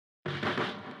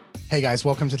Hey guys,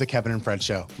 welcome to the Kevin and Fred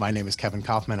Show. My name is Kevin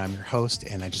Kaufman. I'm your host,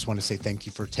 and I just want to say thank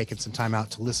you for taking some time out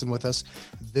to listen with us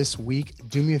this week.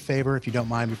 Do me a favor, if you don't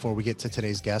mind, before we get to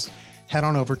today's guest, head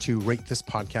on over to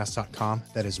ratethispodcast.com.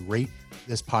 That is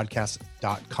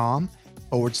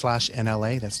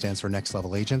ratethispodcast.com/NLA. That stands for Next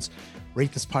Level Agents.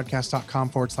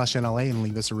 ratethispodcast.com/NLA and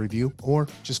leave us a review, or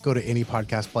just go to any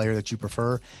podcast player that you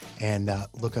prefer and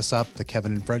look us up, the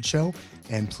Kevin and Fred Show,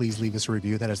 and please leave us a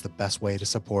review. That is the best way to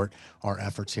support our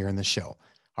efforts here in the show.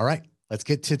 All right, let's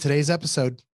get to today's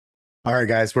episode. All right,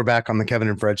 guys, we're back on the Kevin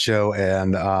and Fred Show,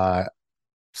 and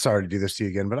sorry to do this to you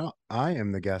again, but I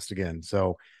am the guest again.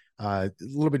 So a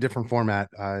little bit different format.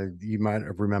 You might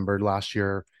have remembered last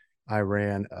year I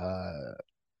ran a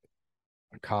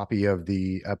copy of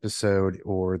the episode,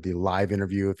 or the live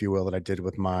interview, if you will, that I did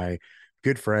with my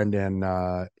good friend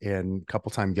and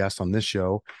couple-time guest on this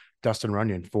show, Dustin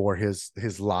Runyon, for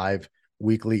his live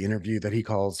weekly interview that he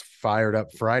calls Fired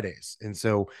Up Fridays. And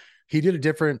so he did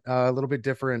a little bit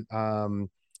different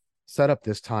setup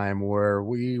this time, where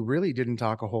we really didn't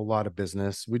talk a whole lot of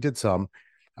business. We did some,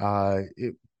 but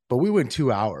we went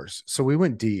 2 hours, so we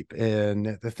went deep.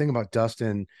 And the thing about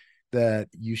Dustin that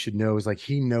you should know is, like,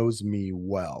 he knows me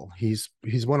well. He's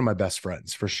one of my best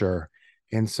friends for sure.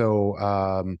 And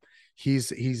so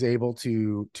he's able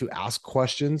to ask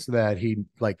questions that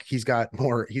he's got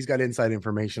inside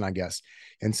information, I guess.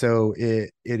 And so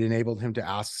it enabled him to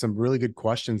ask some really good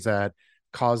questions that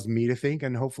caused me to think,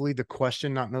 and hopefully the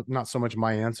question, not so much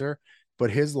my answer, but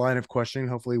his line of questioning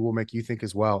hopefully will make you think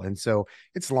as well. And so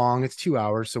it's long, it's 2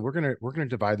 hours. So we're going to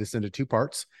divide this into two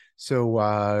parts.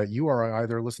 So you are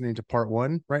either listening to part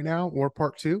one right now or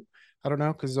part two. I don't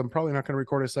know, because I'm probably not going to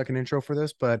record a second intro for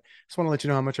this, but just want to let you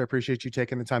know how much I appreciate you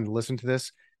taking the time to listen to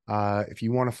this. If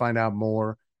you want to find out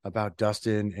more about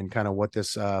Dustin and kind of what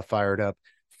this Fired Up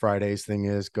Fridays thing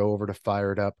is, go over to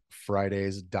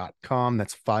firedupfridays.com.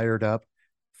 That's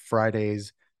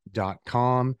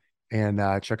firedupfridays.com.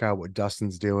 And check out what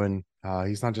Dustin's doing.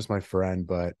 He's not just my friend,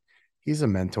 but he's a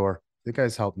mentor. The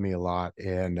guy's helped me a lot,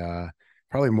 and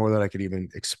probably more than I could even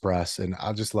express. And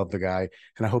I just love the guy,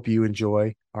 and I hope you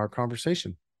enjoy our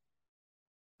conversation.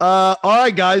 All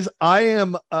right, guys, I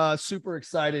am super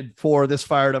excited for this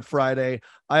Fired Up Friday.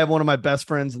 I have one of my best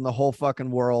friends in the whole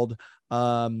fucking world,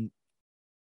 Kevin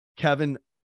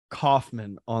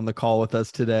Kaufman, on the call with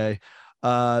us today.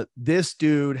 This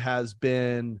dude has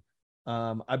been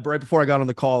right before I got on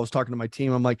the call, I was talking to my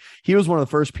team. I'm like, he was one of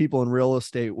the first people in real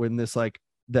estate when this, like,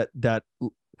 that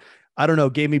I don't know,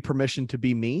 gave me permission to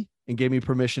be me and gave me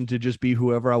permission to just be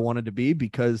whoever I wanted to be,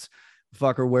 because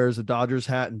fucker wears a Dodgers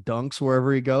hat and dunks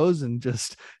wherever he goes and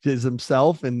just is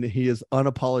himself, and he is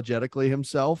unapologetically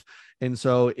himself. And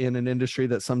so in an industry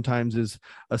that sometimes is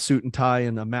a suit and tie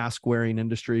and a mask wearing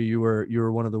industry, you were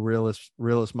one of the realest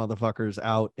motherfuckers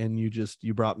out, and you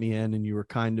brought me in, and you were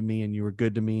kind to me, and you were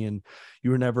good to me, and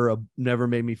you were never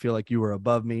made me feel like you were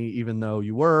above me, even though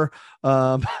you were.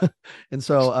 And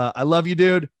so I love you,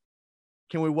 dude.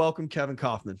 Can we welcome Kevin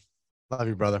Kaufman? Love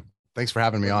you, brother. Thanks for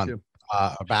having me on.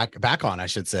 Back on, I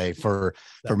should say, for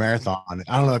Marathon.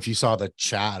 I don't know if you saw the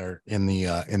chat or in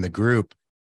the group,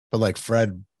 but like,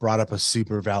 Fred brought up a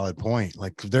super valid point.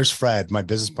 Like, there's Fred, my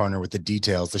business partner, with the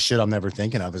details. The shit I'm never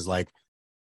thinking of is, like,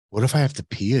 what if I have to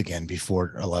pee again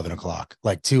before 11 o'clock?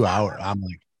 Like, 2 hours. I'm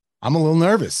like, I'm a little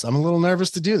nervous. I'm a little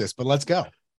nervous to do this, but let's go.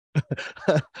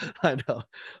 I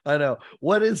know.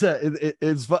 What is that?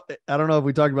 It's I don't know if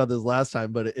we talked about this last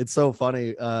time, but it's so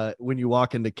funny. When you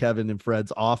walk into Kevin and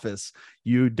Fred's office,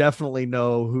 you definitely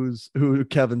know who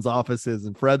Kevin's office is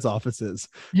and Fred's office is.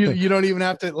 You don't even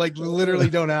have to, like, literally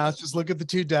don't ask. Just look at the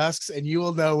two desks and you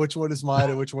will know which one is mine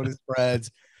and which one is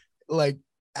Fred's. Like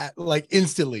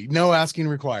instantly, no asking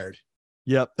required.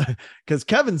 Yep. Because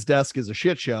Kevin's desk is a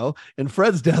shit show and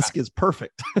Fred's desk is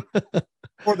perfect.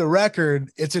 For the record,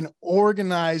 it's an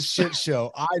organized shit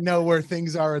show. I know where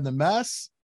things are in the mess,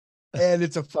 and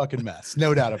it's a fucking mess.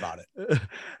 No doubt about it.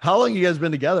 How long you guys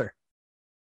been together?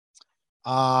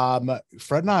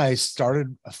 Fred and I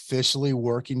started officially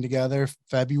working together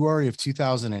February of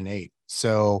 2008.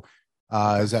 So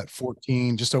is that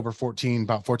 14, just over 14,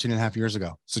 about 14 and a half years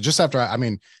ago. So just after, I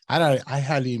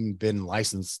hadn't even been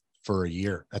licensed for a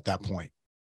year at that point.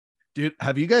 Dude,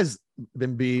 have you guys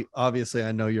been obviously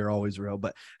I know you're always real,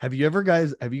 but have you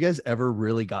guys ever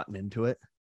really gotten into it?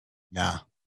 No.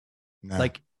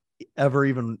 Like, ever,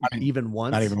 even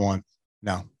once? Not even once.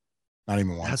 No, not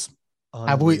even once.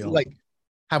 Unreal.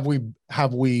 Have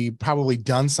we probably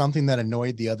done something that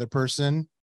annoyed the other person?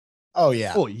 Oh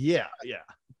yeah.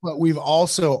 But we've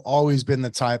also always been the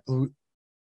type who,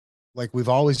 like, we've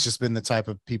always just been the type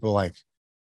of people like,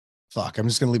 fuck, I'm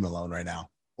just gonna leave him alone right now.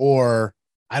 Or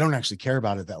I don't actually care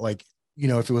about it. That like, you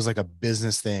know, if it was like a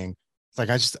business thing, it's like,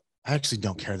 I actually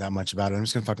don't care that much about it. I'm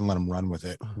just going to fucking let him run with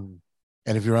it.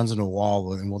 And if he runs into a wall,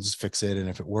 then we'll just fix it. And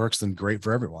if it works, then great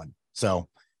for everyone. So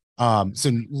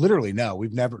literally, no,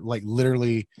 we've never like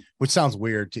literally, which sounds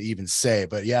weird to even say,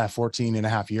 but yeah, 14 and a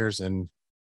half years and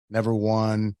never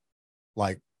won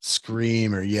like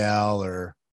scream or yell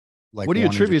or like, What do you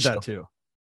wanting attribute to that to?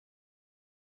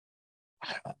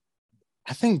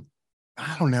 I think,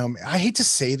 I don't know. I hate to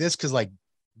say this because like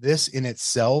this in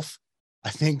itself, I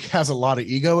think has a lot of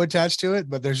ego attached to it,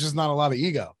 but there's just not a lot of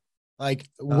ego. Like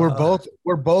we're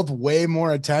both way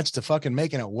more attached to fucking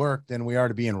making it work than we are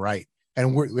to being right.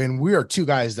 And we are two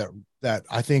guys that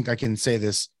I think I can say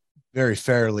this very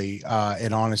fairly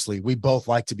and honestly. We both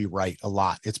like to be right a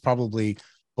lot. It's probably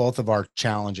both of our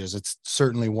challenges. It's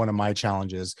certainly one of my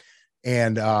challenges.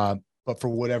 And but for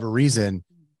whatever reason,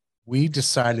 we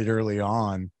decided early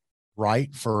on,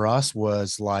 right, for us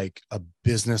was like a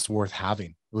business worth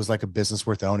having. It was like a business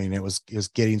worth owning. It was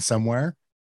getting somewhere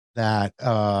that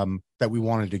we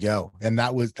wanted to go. And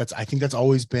that's I think that's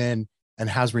always been and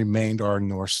has remained our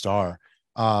North Star.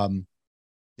 I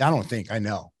don't think, I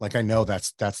know. Like I know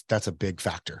that's a big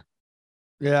factor.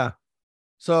 Yeah.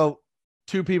 So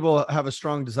two people have a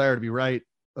strong desire to be right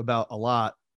about a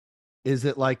lot. Is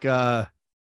it like and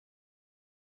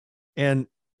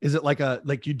is it like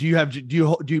do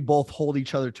you both hold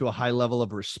each other to a high level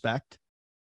of respect?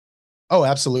 Oh,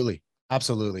 absolutely.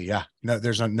 Absolutely. Yeah. No,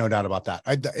 there's no doubt about that.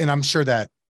 And I'm sure that,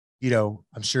 you know,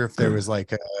 I'm sure if there was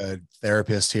like a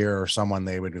therapist here or someone,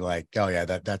 they would be like, oh yeah,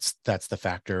 that's the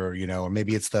factor, or, you know, or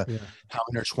maybe it's the, how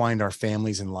intertwined our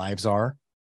families and lives are,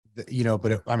 you know,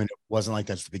 but I mean, it wasn't like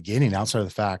that's the beginning outside of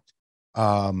the fact.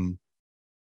 Um,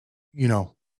 you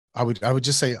know, I would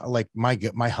just say like my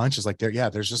hunch is like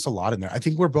there's just a lot in there. I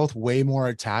think we're both way more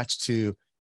attached to,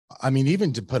 I mean,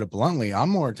 even to put it bluntly, I'm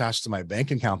more attached to my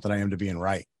bank account than I am to being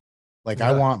right. Like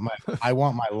I want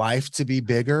my life to be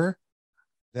bigger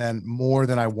than more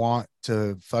than I want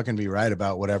to fucking be right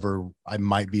about whatever I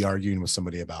might be arguing with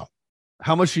somebody about.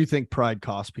 How much do you think pride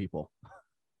costs people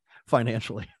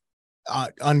financially?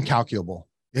 Uncalculable,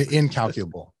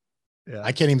 incalculable. Yeah.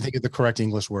 I can't even think of the correct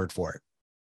English word for it.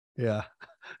 Yeah.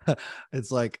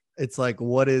 It's like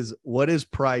what is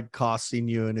pride costing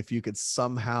you? And if you could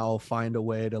somehow find a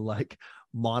way to like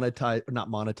monetize, not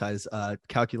monetize,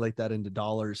 calculate that into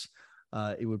dollars,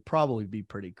 it would probably be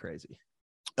pretty crazy.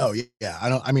 Oh yeah.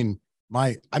 I mean,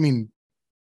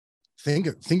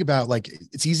 think about like,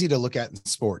 it's easy to look at in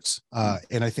sports.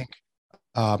 And I think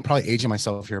probably aging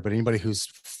myself here, but anybody who's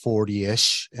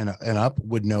 40-ish and up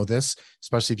would know this,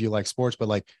 especially if you like sports. But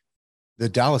like the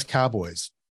Dallas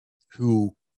Cowboys,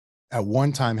 who at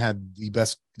one time had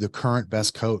the current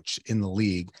best coach in the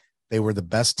league, they were the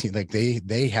best team. Like they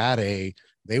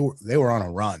were on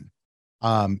a run.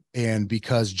 And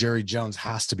because Jerry Jones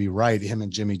has to be right, him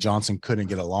and Jimmy Johnson couldn't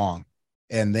get along,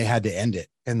 and they had to end it.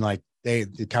 And like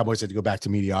the Cowboys had to go back to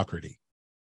mediocrity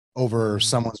over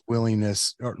someone's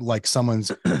willingness, or like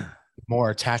someone's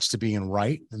more attached to being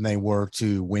right than they were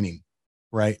to winning,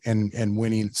 right? And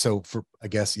winning. So for, I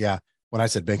guess, yeah, when I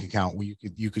said bank account,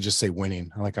 you could just say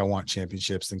winning. Like I want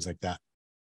championships, things like that.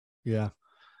 Yeah.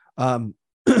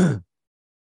 Do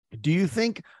you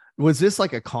think, was this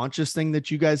like a conscious thing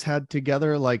that you guys had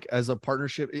together, like as a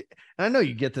partnership? And I know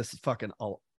you get this fucking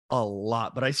a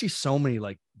lot, but I see so many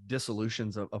like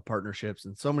dissolutions of partnerships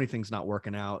and so many things not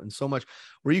working out and so much.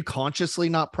 Were you consciously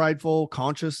not prideful,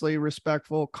 consciously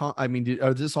respectful? I mean,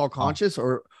 are this all conscious,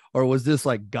 or was this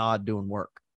like God doing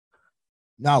work?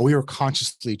 No, we were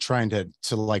consciously trying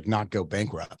to like not go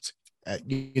bankrupt.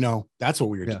 You know, that's what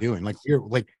we were doing. Like we're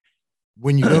like,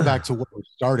 when you go back to where we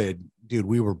started, dude,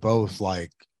 we were both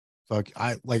like, fuck.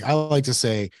 I like to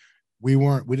say we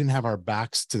didn't have our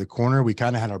backs to the corner. We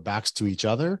kind of had our backs to each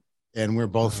other, and we're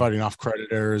both fighting off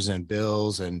creditors and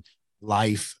bills and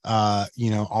life, you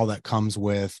know, all that comes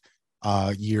with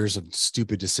years of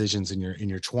stupid decisions in your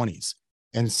 20s.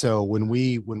 And so when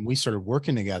we started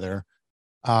working together,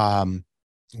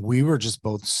 we were just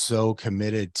both so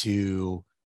committed to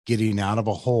getting out of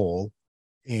a hole,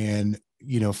 and,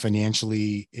 you know,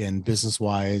 financially and business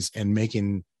wise, and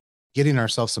getting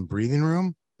ourselves some breathing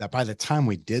room, that by the time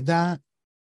we did that,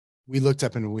 we looked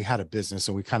up and we had a business,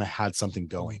 and we kind of had something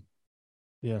going.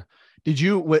 Yeah. Did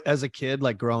you, as a kid,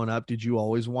 like growing up, did you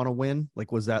always want to win?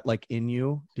 Like, was that like in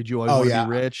you? Did you always want to be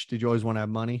rich? Did you always want to have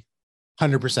money?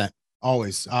 100%.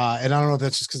 Always. And I don't know if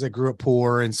that's just because I grew up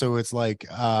poor. And so it's like,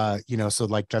 you know, so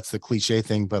like that's the cliche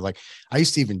thing. But like I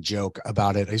used to even joke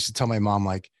about it. I used to tell my mom,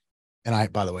 like,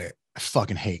 and by the way, I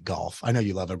fucking hate golf. I know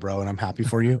you love it, bro, and I'm happy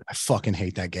for you. I fucking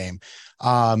hate that game.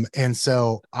 And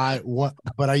so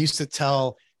but I used to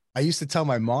tell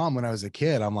my mom when I was a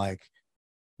kid, I'm like,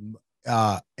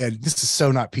 and this is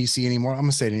so not PC anymore. I'm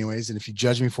gonna say it anyways. And if you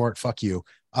judge me for it, fuck you.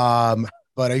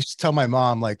 But I used to tell my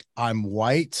mom, like, I'm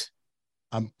white.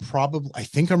 I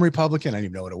think I'm Republican. I didn't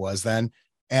even know what it was then.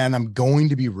 And I'm going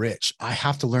to be rich. I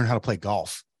have to learn how to play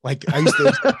golf. Like I used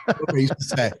to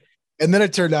say. And then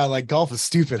it turned out like golf is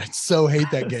stupid. I so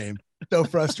hate that game. So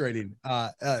frustrating.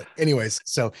 Anyways,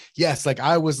 so yes, like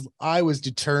I was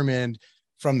determined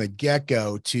from the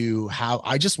get-go to how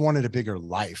I just wanted a bigger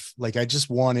life. Like I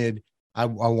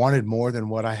wanted more than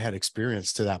what I had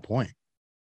experienced to that point.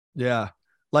 Yeah.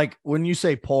 Like when you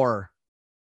say poor,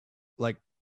 like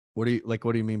what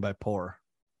do you mean by poor?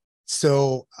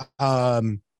 So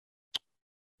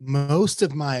most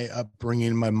of my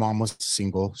upbringing, my mom was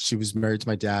single. She was married to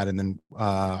my dad, and then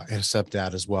had a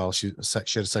stepdad as well. She had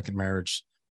a second marriage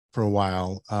for a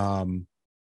while.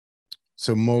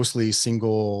 So mostly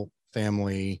single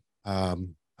family.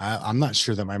 I'm not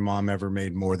sure that my mom ever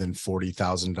made more than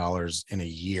 $40,000 in a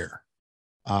year.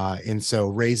 And so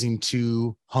raising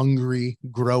two hungry,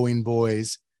 growing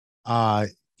boys,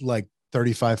 like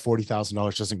 35,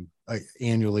 $40,000 doesn't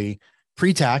annually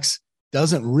pre-tax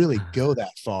doesn't really go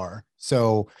that far.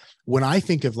 So when I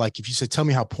think of like, if you said, tell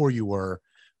me how poor you were,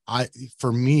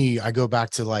 for me, I go back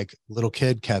to like little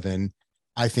kid Kevin.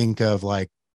 I think of like,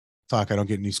 fuck, I don't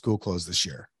get any school clothes this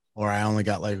year, or I only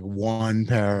got like one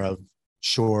pair of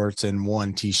shorts and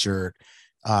one t-shirt,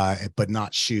 but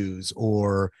not shoes,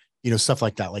 or, stuff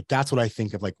like that. Like, that's what I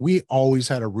think of. Like, we always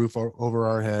had a roof over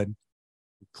our head,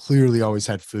 clearly always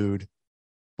had food,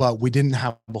 but we didn't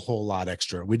have a whole lot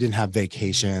extra. We didn't have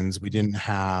vacations. We just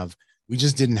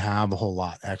didn't have a whole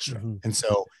lot extra. Mm-hmm. And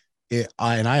so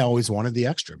I always wanted the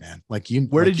extra, man.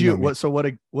 Where did you, me.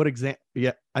 what example?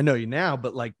 Yeah, I know you now,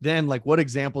 but like then, like what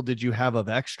example did you have of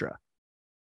extra?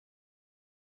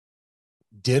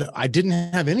 I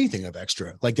didn't have anything of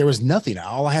extra. Like, there was nothing.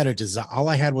 All I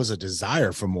had was a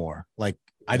desire for more. Like,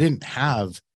 I didn't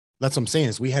have, that's what I'm saying,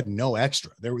 is we had no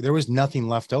extra. There was nothing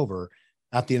left over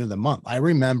at the end of the month. I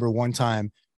remember one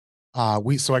time,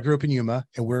 so I grew up in Yuma,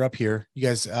 and we're up here. You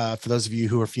guys, for those of you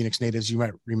who are Phoenix natives, you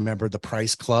might remember the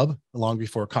Price Club long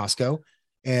before Costco.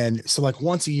 And so like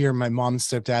once a year, my mom and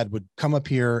stepdad would come up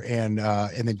here and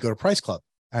then go to Price Club,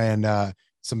 and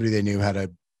somebody they knew had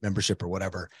a membership or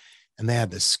whatever. And they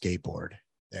had this skateboard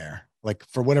there. Like,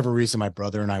 for whatever reason, my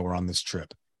brother and I were on this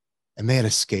trip, and they had a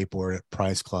skateboard at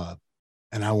Price Club,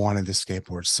 and I wanted this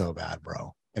skateboard so bad,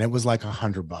 bro. And it was like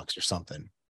 $100 or something.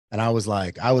 And I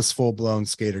was full blown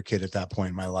skater kid at that point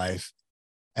in my life.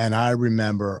 And I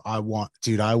remember I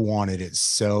wanted it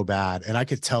so bad. And I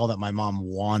could tell that my mom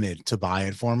wanted to buy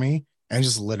it for me. And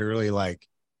just literally, like,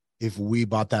 if we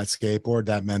bought that skateboard,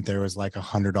 that meant there was like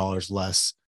 $100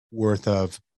 less worth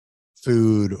of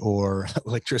food or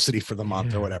electricity for the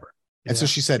month or whatever. And so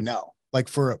she said no, like,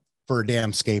 for a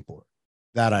damn skateboard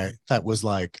that was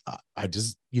like, I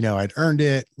just, I'd earned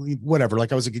it, whatever.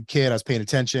 Like, I was a good kid. I was paying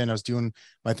attention. I was doing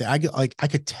my thing. I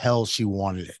could tell she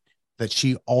wanted it, that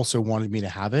she also wanted me to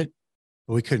have it,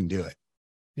 but we couldn't do it.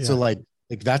 Yeah. So like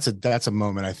that's a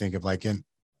moment I think of, like, in,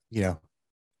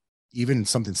 even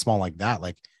something small like that.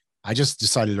 Like, I just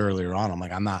decided earlier on, I'm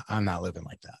like, I'm not living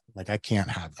like that. Like, I can't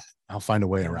have that. I'll find a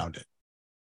way around it.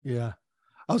 Yeah.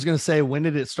 I was going to say, when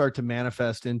did it start to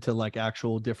manifest into like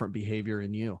actual different behavior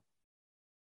in you?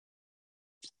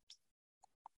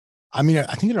 I mean,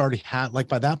 I think it already had, like,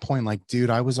 by that point, like, dude,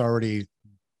 I was already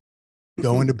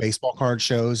going to baseball card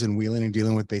shows and wheeling and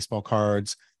dealing with baseball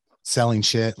cards, selling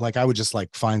shit. Like, I would just like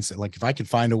like, if I could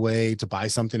find a way to buy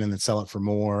something and then sell it for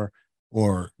more,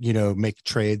 or, make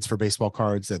trades for baseball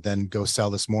cards that then go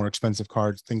sell this more expensive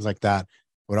cards, things like that, I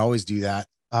would always do that.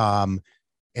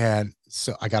 And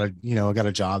so I got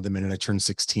a job the minute I turned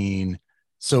 16.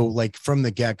 So like from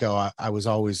the get-go, I was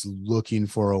always looking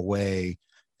for a way.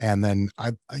 And then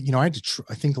I had to,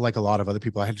 I think like a lot of other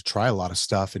people, I had to try a lot of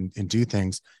stuff and do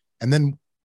things. And then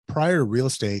prior to real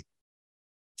estate,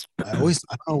 I don't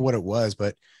know what it was,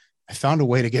 but I found a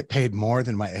way to get paid more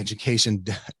than my education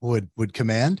would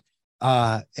command.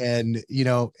 I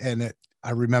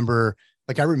remember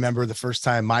the first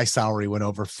time my salary went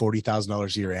over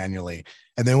 $40,000 a year annually.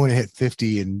 And then when it hit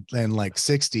 50 and like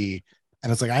 60,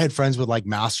 and it's like, I had friends with like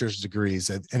master's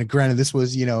degrees, and granted, this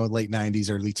was, late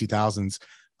 90s, early 2000s.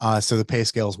 So the pay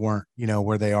scales weren't,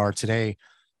 where they are today.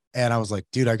 And I was like,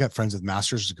 dude, I got friends with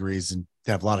master's degrees and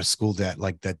they have a lot of school debt,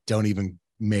 like, that don't even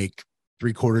make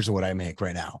 3/4 of what I make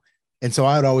right now. And so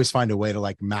I would always find a way to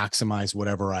like maximize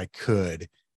whatever I could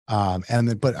And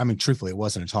then, but I mean, truthfully, it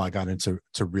wasn't until I got into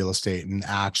real estate and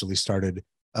actually started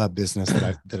a business that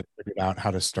I figured out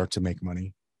how to start to make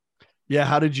money. Yeah.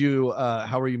 How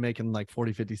were you making like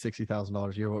 40, 50,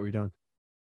 $60,000 a year? What were you doing?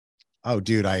 Oh,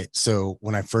 dude, so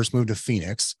when I first moved to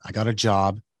Phoenix, I got a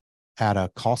job at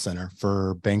a call center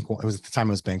for Bank One. It was at the time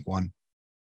it was Bank One,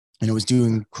 and it was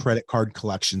doing credit card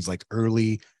collections, like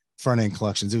early front end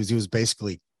collections. It was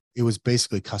basically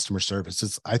customer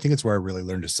service. I think it's where I really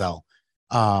learned to sell.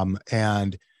 Um,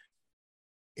 and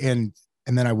and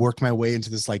and then I worked my way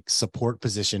into this like support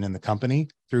position in the company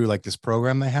through like this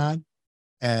program they had.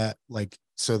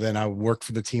 So then I worked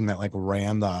for the team that like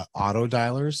ran the auto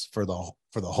dialers for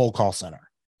the whole call center,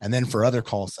 and then for other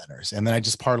call centers, and then I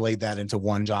just parlayed that into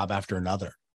one job after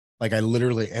another. Like I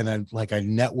literally, and then like I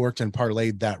networked and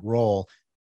parlayed that role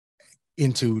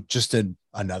into just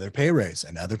another pay raise,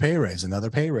 another pay raise, another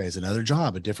pay raise, another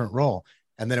job, a different role.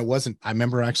 And then it wasn't, I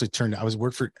remember I actually I was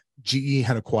worked for GE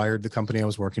had acquired the company I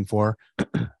was working for.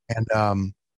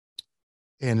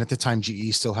 And at the time,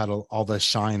 GE still had all the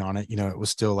shine on it. You know, it was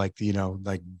still like,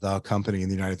 like the company in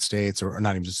the United States, or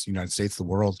not even just the United States, the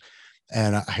world.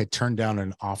 And I had turned down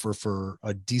an offer for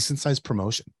a decent sized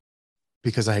promotion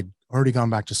because I had already gone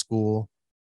back to school.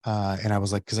 And I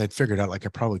was like, because I'd figured out like I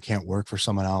probably can't work for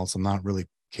someone else. I'm not really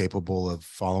capable of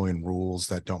following rules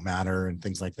that don't matter and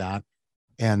things like that.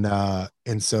 And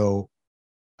so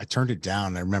I turned it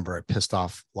down. I remember I pissed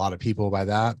off a lot of people by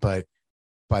that, but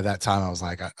by that time I was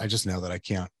like, I just know that I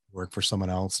can't work for someone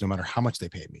else, no matter how much they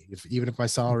paid me. Even if my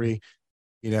salary,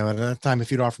 at that time,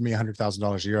 if you'd offered me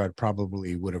 $100,000 a year, I'd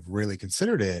probably would have really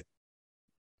considered it,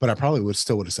 but I probably would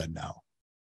have said no.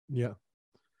 Yeah.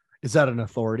 Is that an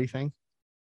authority thing?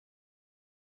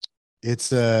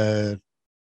 It's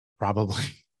probably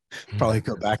probably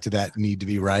go back to that need to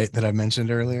be right that I mentioned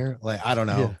earlier. Like, I don't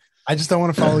know. Yeah. I just don't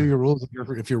want to follow your rules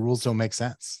if your rules don't make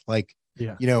sense. Like,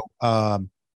 Yeah.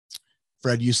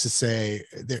 Fred used to say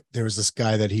there was this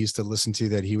guy that he used to listen to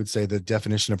that he would say the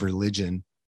definition of religion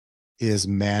is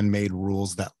man-made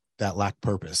rules that lack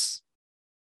purpose.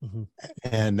 Mm-hmm.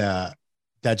 And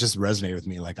that just resonated with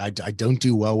me. Like I don't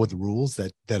do well with rules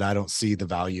that I don't see the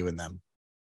value in them.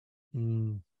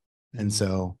 Mm-hmm. And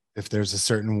so if there's a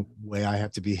certain way I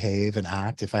have to behave and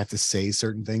act, if I have to say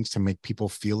certain things to make people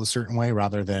feel a certain way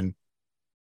rather than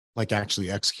like actually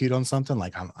execute on something,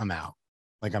 like I'm out.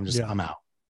 Like I'm out.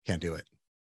 Can't do it.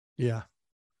 Yeah.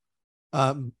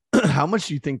 How much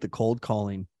do you think the cold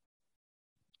calling?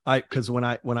 Because when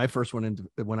I first went into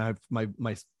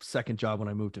my second job when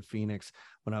I moved to Phoenix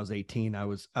when I was 18, I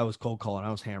was cold calling.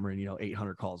 I was hammering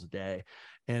 800 calls a day,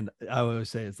 and I always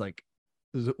say it's like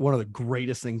this is one of the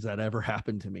greatest things that ever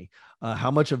happened to me. How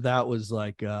much of that was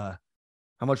like how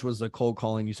much was the cold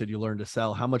calling? You said you learned to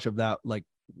sell. How much of that like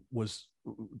was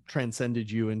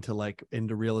transcended you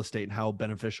into real estate, and how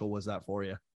beneficial was that for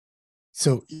you?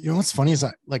 So, what's funny is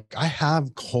I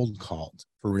have cold called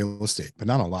for real estate, but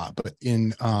not a lot. But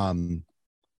in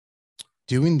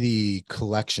doing the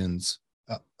collections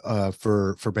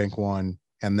for Bank One,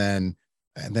 and then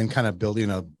kind of building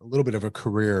a little bit of a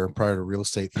career prior to real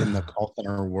estate in the call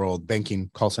center world,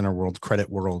 banking, call center world, credit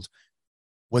world.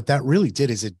 What that really did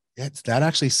is that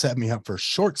actually set me up for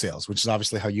short sales, which is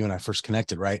obviously how you and I first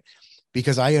connected, right?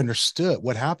 Because I understood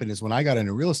what happened is when I got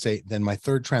into real estate, then my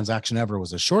third transaction ever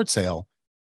was a short sale.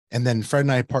 And then Fred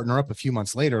and I partner up a few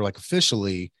months later, like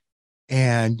officially,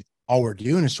 and all we're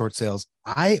doing is short sales.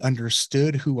 I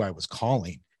understood who I was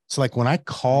calling. So like when I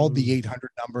called the 800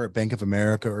 number at Bank of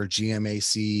America or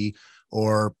GMAC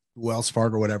or Wells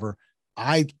Fargo or whatever,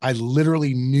 I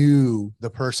literally knew the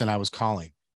person I was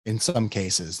calling in some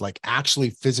cases, like actually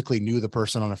physically knew the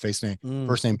person on a first name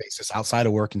basis outside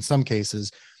of work in some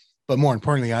cases. But more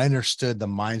importantly, I understood the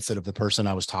mindset of the person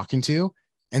I was talking to.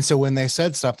 And so when they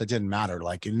said stuff that didn't matter,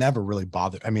 like it never really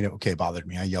bothered. I mean, it bothered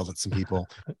me. I yelled at some people.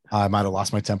 I might have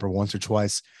lost my temper once or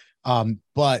twice.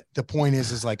 But the point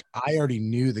is like I already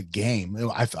knew the game.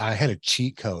 I had a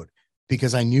cheat code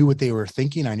because I knew what they were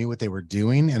thinking. I knew what they were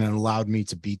doing, and it allowed me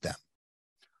to beat them.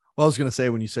 Well, I was gonna say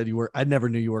when you said you were, I never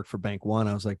knew you worked for Bank One.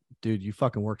 I was like, dude, you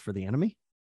fucking worked for the enemy.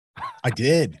 I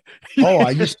did. Oh, I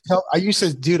used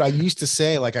to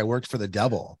say like I worked for the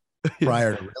devil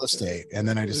prior to real estate, and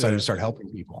then I decided to start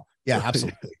helping people. Yeah,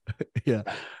 absolutely. Yeah,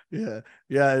 yeah.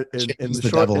 And the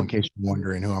devil, in case you're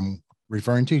wondering who I'm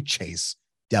referring to, Chase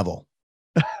Devil.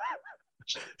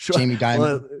 Jamie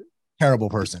Dimon, terrible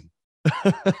person.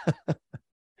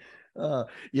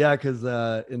 Yeah, because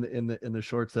in the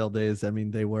short sale days, I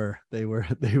mean, they were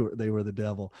the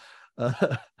devil.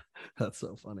 That's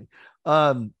so funny.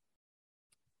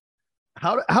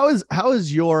 How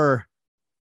is your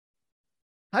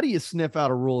how do you sniff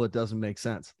out a rule that doesn't make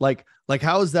sense? Like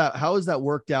how is that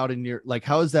worked out in your, like,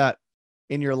 how is that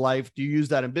in your life? Do you use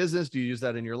that in business? Do you use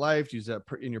that in your life? Do you use that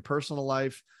in your personal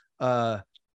life?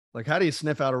 Like, how do you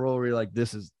sniff out a rule where you're like,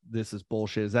 this is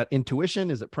bullshit? Is that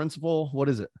intuition? Is it principle? What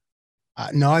is it?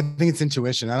 No, I think it's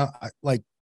intuition. Like,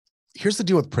 here's the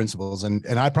deal with principles. And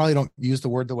I probably don't use the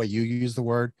word the way you use the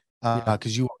word.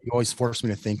 Cause you always force me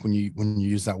to think when you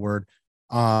use that word.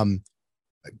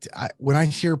 When I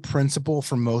hear principle,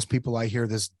 from most people, I hear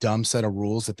this dumb set of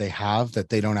rules that they have that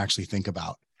they don't actually think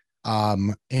about.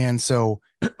 And so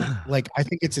like, I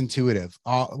think it's intuitive.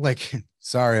 Like,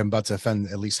 sorry, I'm about to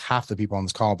offend at least half the people on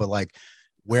this call, but like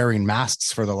wearing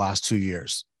masks for the last 2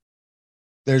 years,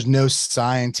 there's no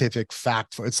scientific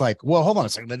fact for it's like, well, hold on a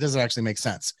second. That doesn't actually make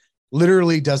sense.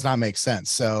 Literally does not make sense.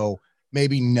 So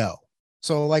maybe no.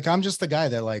 So like, I'm just the guy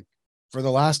that like for the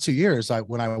last 2 years,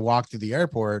 when I walked through the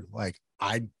airport, like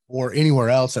or anywhere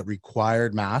else that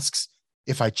required masks,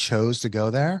 if I chose to go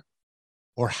there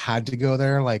or had to go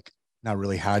there, like not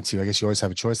really had to, I guess you always have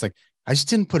a choice. Like I just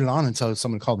didn't put it on until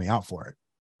someone called me out for it.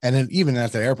 And then even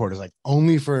at the airport is like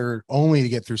only to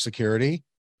get through security,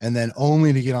 and then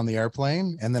only to get on the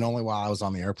airplane, and then only while I was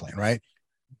on the airplane. Right.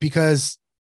 Because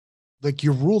like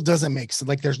your rule doesn't make sense.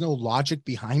 Like there's no logic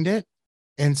behind it.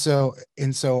 And so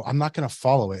I'm not going to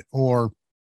follow it. Or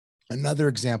another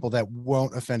example that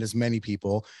won't offend as many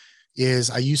people is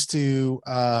I used to,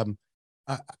 I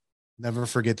never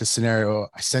forget the scenario.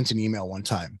 I sent an email one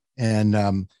time, and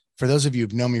for those of you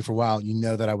who've known me for a while, you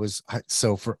know that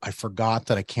I forgot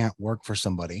that I can't work for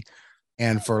somebody.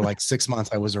 And for like 6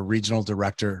 months, I was a regional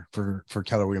director for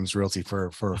Keller Williams Realty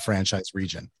for a franchise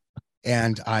region.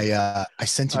 And I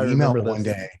sent an email one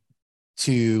day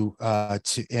to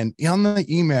and on the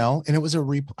email, and it was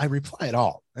I replied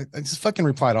all. I just fucking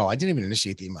replied all. I didn't even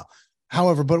initiate the email.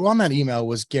 However, but on that email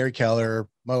was Gary Keller,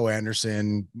 Mo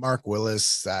Anderson, Mark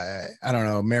Willis, I don't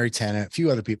know, Mary Tennant, a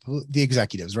few other people, the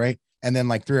executives, right? And then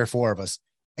like 3 or 4 of us.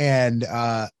 And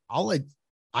I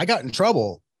got in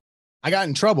trouble. I got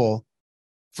in trouble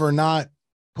for not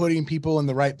putting people in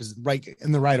the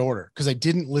right order, because I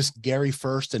didn't list Gary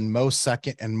first and Mo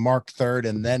second and Mark third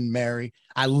and then Mary.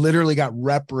 I literally got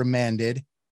reprimanded,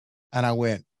 and I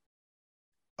went,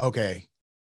 okay,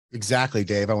 exactly,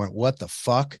 Dave. I went, what the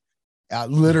fuck?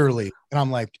 Literally. And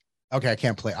I'm like, okay, I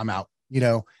can't play. I'm out,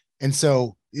 And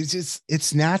so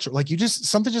it's natural. Like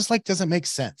something just like doesn't make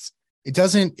sense. It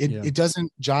doesn't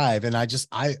jive. And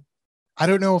I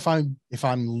don't know if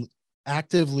I'm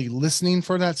actively listening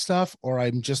for that stuff, or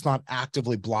I'm just not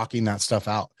actively blocking that stuff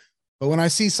out. But when I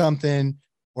see something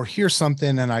or hear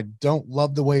something and I don't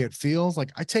love the way it feels,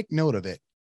 like I take note of it.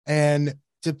 And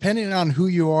depending on who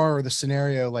you are or the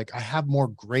scenario, like I have more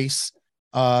grace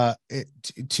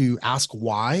to ask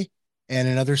why. And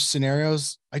in other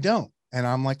scenarios, I don't. And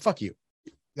I'm like, fuck you.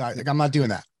 Like, I'm not doing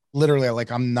that. Literally,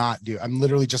 like I'm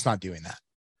literally just not doing that.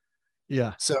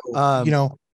 Yeah. So,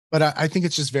 but I think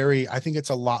it's just I think it's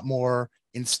a lot more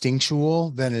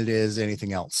instinctual than it is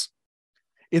anything else.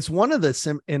 It's one of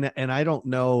the and I don't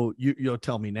know, you'll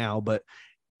tell me now, but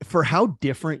for how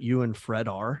different you and Fred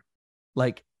are,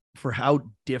 like for how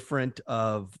different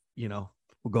of, we'll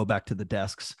go back to the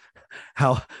desks,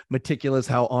 how meticulous,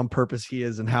 how on purpose he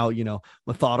is, and how,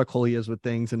 methodical he is with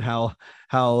things, and how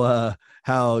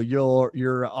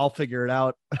you're I'll figure it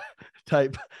out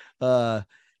type.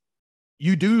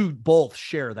 You do both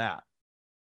share that.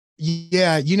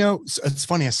 Yeah. It's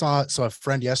funny. I saw a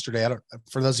friend yesterday.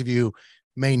 For those of you who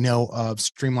may know of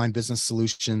Streamline Business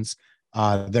Solutions,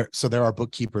 there are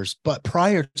bookkeepers, but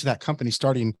prior to that company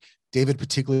starting, David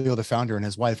Patiglio, the founder, and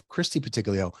his wife, Christy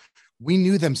Patiglio, we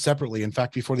knew them separately. In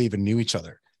fact, before they even knew each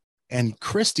other. And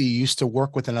Christy used to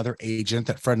work with another agent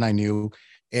that Fred and I knew.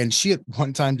 And she at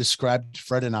one time described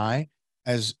Fred and I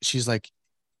as, she's like,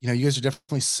 you guys are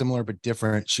definitely similar, but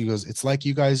different. She goes, it's like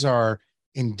you guys are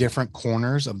in different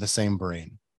corners of the same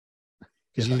brain,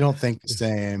 because you don't think the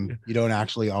same. You don't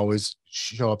actually always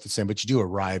show up the same, but you do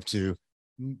arrive to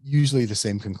usually the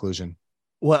same conclusion.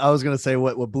 What I was going to say,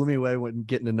 what blew me away when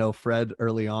getting to know Fred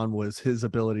early on was his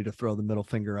ability to throw the middle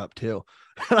finger up too.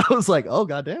 And I was like, oh,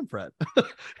 goddamn, Fred.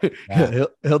 Yeah.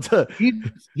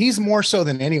 He's more so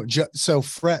than anyone. So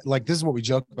Fred, like, this is what we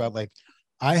joke about. Like,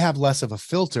 I have less of a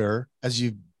filter, as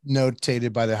you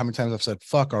notated by how many times I've said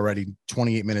fuck already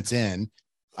 28 minutes in.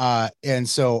 And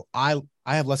so I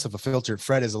have less of a filter.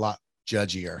 Fred is a lot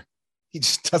judgier. He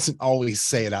just doesn't always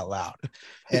say it out loud.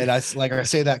 And I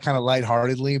say that kind of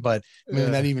lightheartedly, but I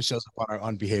mean, that even shows up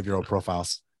on behavioral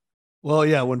profiles. Well,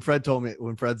 yeah. When Fred's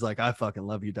like, I fucking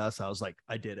love you, Dust, I was like,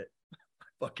 I did it. I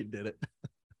fucking did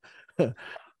it.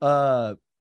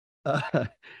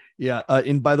 Yeah.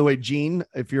 And by the way, Gene,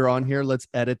 if you're on here, let's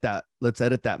edit that. Let's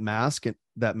edit that mask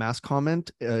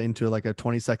comment into like a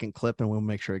 20-second clip, and we'll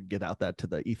make sure to get out that to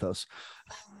the ethos.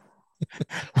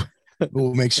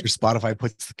 We'll make sure Spotify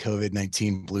puts the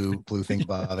COVID-19 blue thing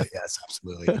above it. Yes,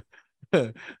 absolutely.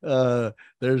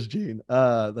 There's Gene.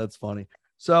 That's funny.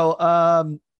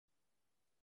 So,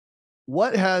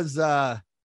 what has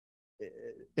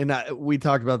we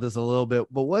talked about this a little bit,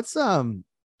 but what's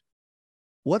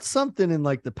something in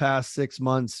like the past 6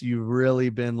 months you've really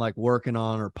been like working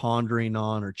on or pondering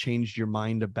on or changed your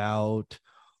mind about?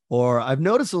 Or I've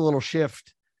noticed a little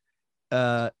shift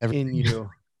in you.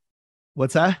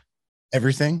 What's that?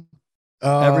 Everything.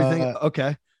 Everything.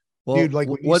 Okay. Well, dude, like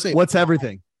when you say what's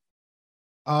everything?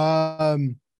 I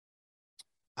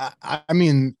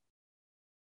mean,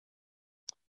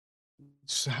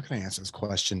 so how can I answer this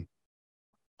question?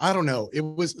 I don't know. It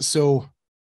was so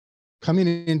coming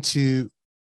into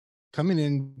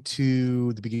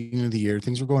the beginning of the year,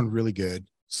 things were going really good.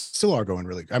 Still are going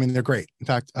really good. I mean, they're great. In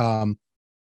fact,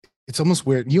 it's almost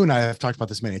weird. You and I have talked about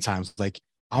this many times. Like,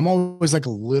 I'm always like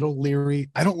a little leery.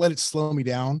 I don't let it slow me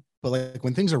down, but like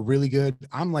when things are really good,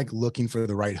 I'm like looking for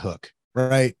the right hook,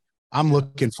 right? I'm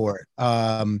looking for it.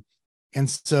 And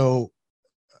so,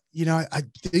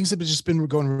 things have just been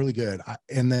going really good.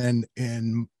 And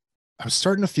I was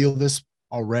starting to feel this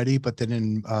already, but then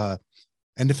in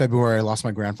end of February, I lost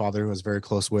my grandfather, who I was very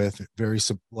close with. Very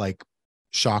like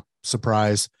shock,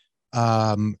 surprise,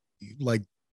 like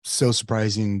so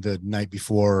surprising. The night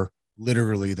before,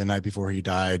 literally the night before he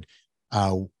died,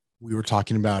 we were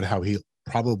talking about how he'll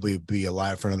probably be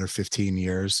alive for another 15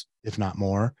 years, if not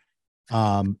more.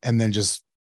 And then just,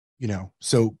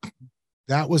 so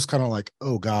that was kind of like,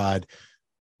 oh God,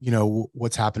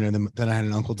 what's happening. And then I had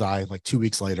an uncle die like 2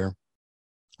 weeks later.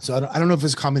 So I don't know if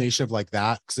it's a combination of like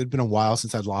that, because it'd been a while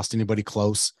since I'd lost anybody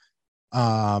close.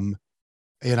 And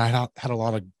I had a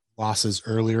lot of losses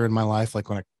earlier in my life, like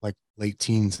when I like late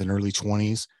teens and early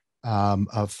 20s,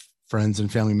 of friends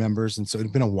and family members. And so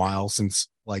it'd been a while since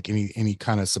like any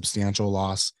kind of substantial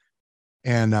loss.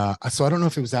 And so I don't know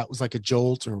if that was like a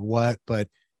jolt or what, but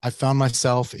I found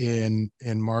myself in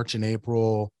March and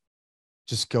April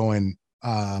just going,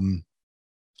 I'm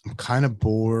kind of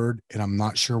bored and I'm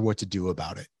not sure what to do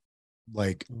about it.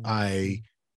 Like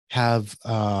have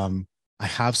I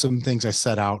have some things I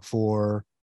set out for,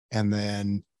 and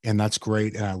that's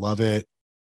great and I love it.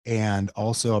 And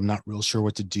also I'm not real sure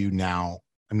what to do now.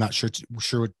 I'm not sure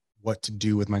what to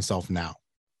do with myself now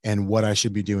and what I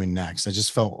should be doing next. I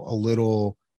just felt a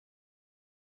little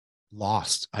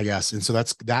lost, I guess. And so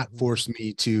that forced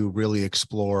me to really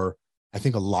explore, I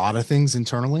think, a lot of things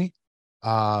internally.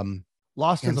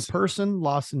 Lost as a person,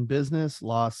 lost in business,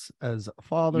 lost as a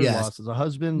father, yes, lost as a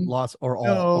husband, lost or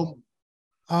all.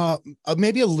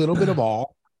 Maybe a little bit of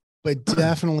all, but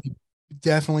definitely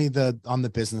on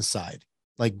the business side,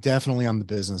 like definitely on the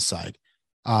business side.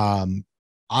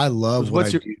 I love what I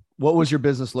do. What was your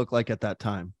business look like at that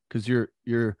time? Because you're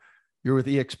with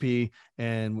EXP,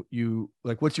 and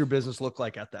what's your business look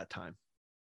like at that time?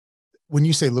 When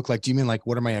you say look like, do you mean like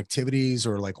what are my activities,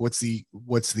 or like what's the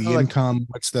income?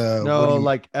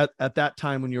 Like at that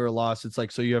time when you were lost, it's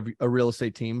like, so you have a real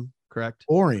estate team, correct?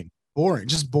 Boring,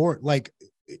 just boring. Like,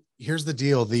 here's the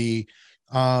deal.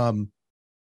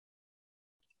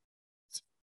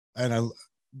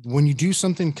 When you do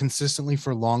something consistently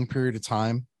for a long period of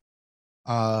time,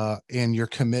 and you're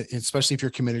especially if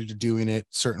you're committed to doing it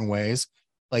certain ways,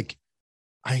 like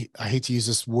I hate to use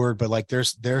this word, but like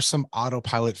there's some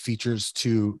autopilot features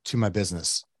to my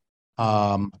business,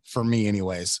 for me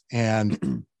anyways.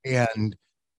 And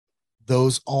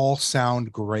those all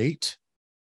sound great,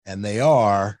 and they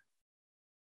are,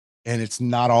 and it's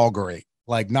not all great.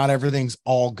 Like not everything's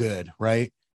all good,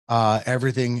 right?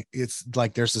 Everything, it's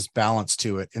like there's this balance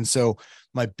to it. And so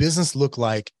my business looked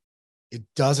like it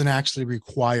doesn't actually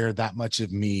require that much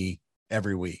of me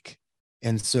every week.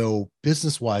 And so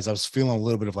business wise, I was feeling a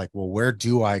little bit of like, well, where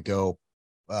do I go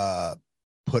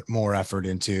put more effort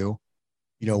into?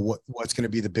 What's going to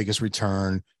be the biggest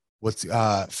return? What's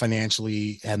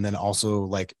financially, and then also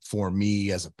like for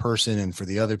me as a person and for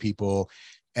the other people.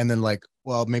 And then like,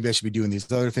 well, maybe I should be doing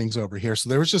these other things over here. So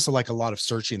there was just like a lot of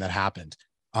searching that happened,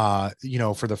 for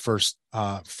the first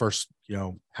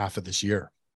half of this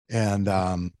year. And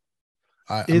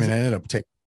I ended up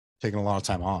taking a lot of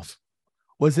time off.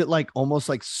 Was it like almost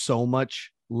like so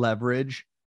much leverage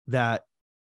that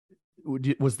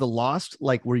was the lost?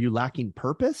 Like, were you lacking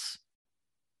purpose?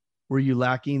 Were you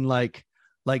lacking like,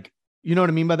 you know what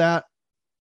I mean by that?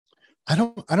 I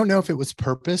don't know if it was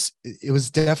purpose. It was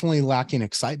definitely lacking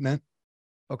excitement.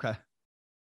 Okay.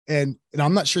 and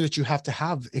I'm not sure that you have to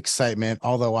have excitement,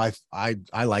 although I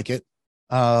like it.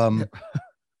 Um,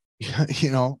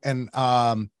 you know, and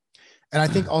I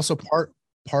think also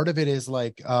part of it is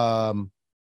like,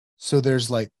 so there's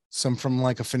like some, from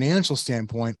like a financial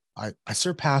standpoint, I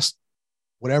surpassed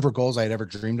whatever goals I had ever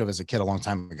dreamed of as a kid a long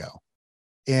time ago.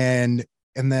 And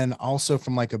then also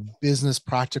from like a business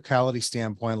practicality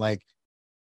standpoint, like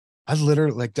I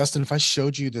literally, like, Dustin, if I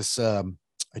showed you this, I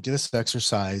did this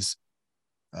exercise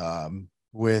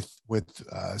with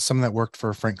someone that worked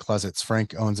for Frank Klesitz.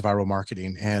 Frank owns Viral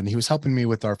Marketing, and he was helping me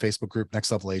with our Facebook group,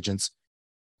 Next Level Agents.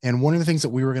 And one of the things that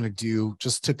we were going to do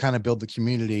just to kind of build the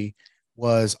community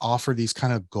was offer these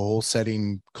kind of goal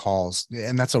setting calls.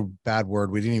 And that's a bad word.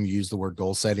 We didn't even use the word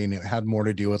goal setting. It had more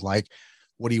to do with like,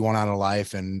 what do you want out of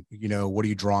life? And, you know, what are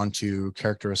you drawn to,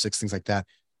 characteristics, things like that.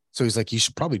 So he's like, you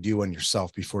should probably do one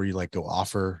yourself before you like go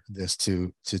offer this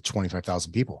to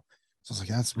 25,000 people. So I was like,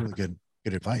 that's really good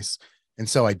advice. And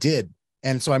so I did.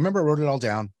 And so I remember I wrote it all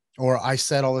down, or I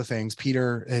said all the things.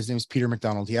 Peter, his name is Peter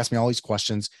McDonald. He asked me all these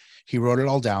questions. He wrote it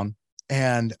all down.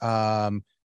 And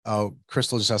oh,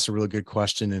 Crystal just asked a really good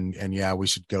question. And yeah, we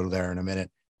should go there in a minute.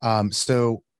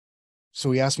 So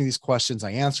he asked me these questions.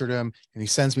 I answered him, and he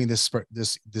sends me this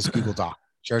Google Doc,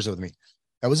 shares it with me.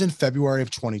 That was in February of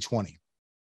 2020.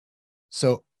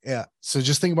 So yeah. So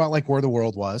just think about like where the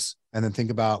world was, and then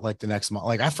think about like the next month.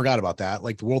 Like I forgot about that.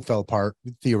 Like the world fell apart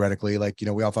theoretically. Like, you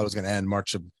know, we all thought it was going to end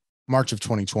March of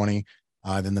 2020.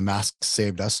 Then the mask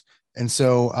saved us. And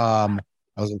so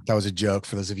that was a joke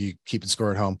for those of you keeping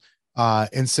score at home.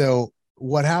 And so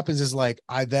what happens is like,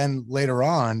 I then later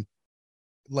on,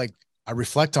 like I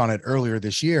reflect on it earlier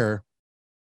this year.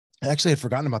 I actually had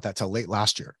forgotten about that till late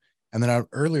last year. And then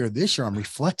earlier this year, I'm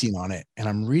reflecting on it, and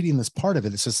I'm reading this part of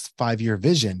it. It says 5-year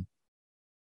vision.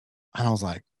 And I was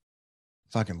like,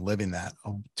 fucking living that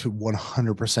to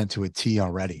 100% to a T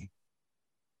already.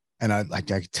 And I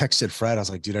texted Fred. I was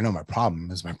like, dude, I know my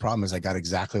problem is I got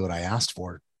exactly what I asked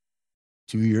for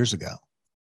 2 years ago.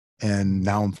 And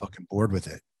now I'm fucking bored with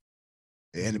it.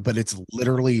 But it's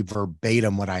literally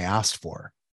verbatim what I asked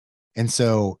for. And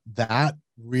so that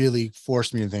really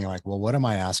forced me to think like, well, what am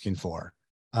I asking for?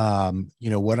 You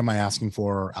know, what am I asking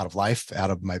for out of life,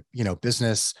 out of my, you know,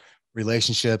 business,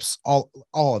 relationships, all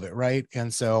of it. Right.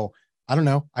 And so I don't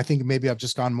know. I think maybe I've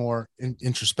just gone more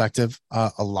introspective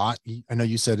a lot. I know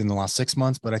you said in the last 6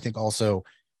 months, but I think also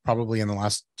probably in the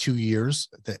last 2 years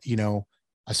that, you know,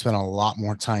 I spent a lot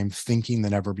more time thinking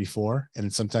than ever before.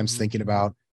 And sometimes thinking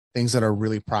about things that are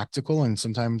really practical, and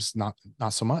sometimes not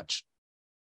so much.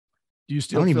 Do you I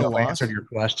still don't even feel know if I lost? answered your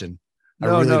question. I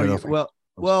No, really no. don't know if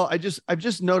Well, I've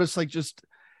just noticed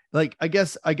like I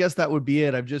guess that would be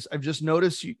it. I've just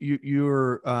noticed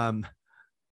you've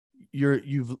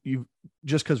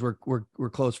just because we're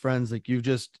close friends, like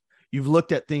you've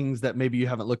looked at things that maybe you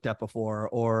haven't looked at before,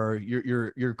 or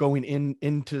you're going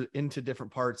into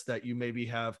different parts that you maybe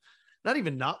have not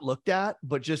even not looked at,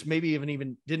 but just maybe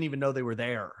even didn't even know they were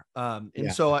there. And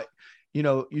yeah. so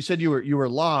you said you were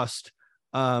lost.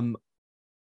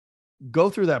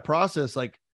 Go through that process.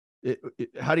 Like,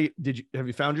 how have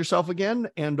you found yourself again?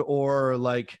 And, or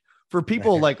like for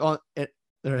people like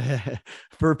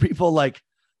for people like,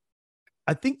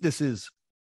 I think it's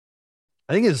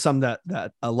something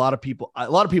that a lot of people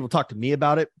talk to me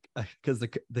about it, because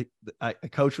I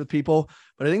coach with people,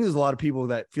 but I think there's a lot of people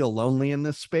that feel lonely in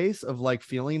this space of like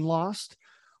feeling lost.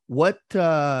 What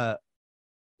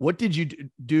did you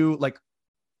do? Like,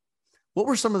 what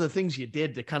were some of the things you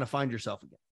did to kind of find yourself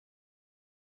again?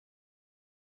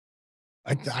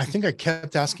 I think I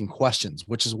kept asking questions,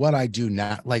 which is what I do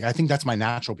now. Like, I think that's my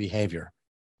natural behavior.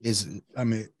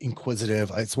 I'm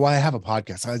inquisitive. It's why I have a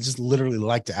podcast. I just literally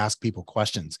like to ask people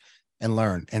questions and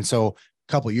learn. And so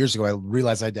a couple of years ago, I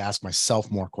realized I had to ask myself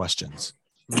more questions,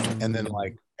 and then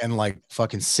like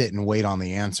fucking sit and wait on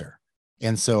the answer.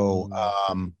 And so,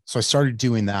 so I started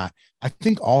doing that. I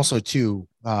think also too,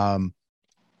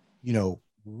 you know,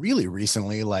 really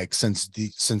recently, like since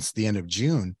the end of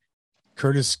June,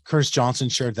 Curtis Johnson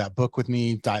shared that book with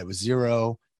me, Diet with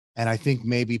Zero. And I think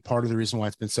maybe part of the reason why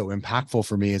it's been so impactful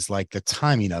for me is like the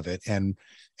timing of it, and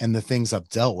the things I've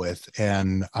dealt with.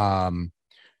 And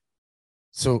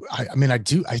so I mean, I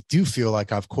do feel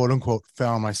like I've quote unquote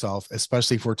found myself,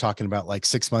 especially if we're talking about like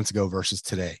 6 months ago versus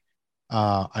today.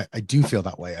 I do feel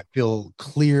that way. I feel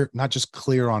clear, not just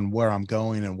clear on where I'm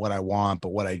going and what I want, but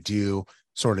what I do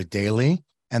sort of daily.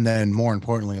 And then more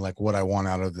importantly, like what I want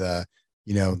out of the,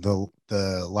 you know,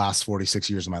 the last 46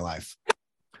 years of my life.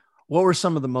 What were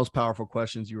some of the most powerful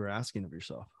questions you were asking of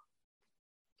yourself?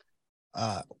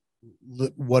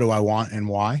 What do I want and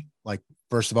why? Like,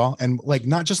 first of all, and like,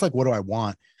 not just like, what do I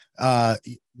want? uh,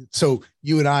 so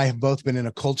you and I have both been in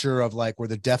a culture of like where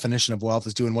the definition of wealth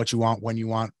is doing what you want, when you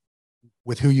want,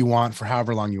 with who you want, for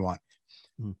however long you want.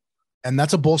 Mm. And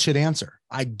that's a bullshit answer.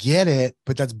 I get it,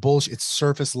 but that's bullshit. It's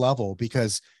surface level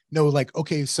because no, like,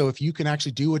 okay, so if you can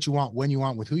actually do what you want, when you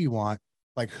want, with who you want,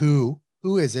 like who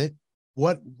is it?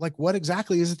 What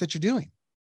exactly is it that you're doing?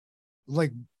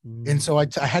 Like, and so I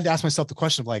had to ask myself the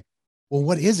question of like, well,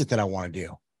 what is it that I want to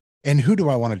do? And who do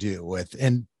I want to do it with?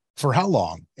 And for how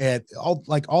long? And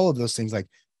all of those things, like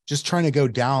just trying to go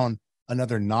down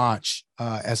another notch,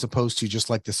 as opposed to just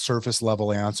like the surface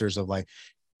level answers of like,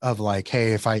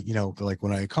 hey, if I, like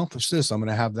when I accomplish this, I'm going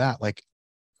to have that. Like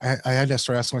I had to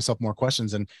start asking myself more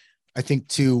questions. And I think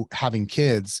too, having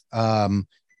kids,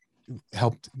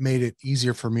 made it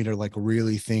easier for me to like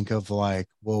really think of like,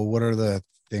 well, what are the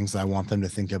things I want them to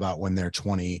think about when they're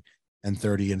 20 and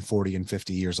 30 and 40 and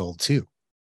 50 years old too,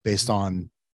 based on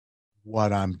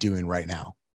what I'm doing right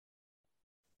now.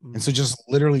 And so just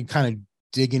literally kind of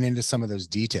digging into some of those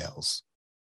details.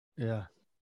 Yeah.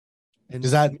 And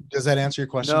does that answer your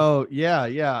question? no, yeah,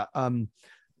 yeah.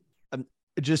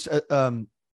 Just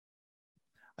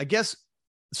I guess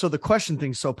so. The question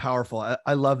thing's so powerful.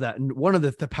 I love that. And one of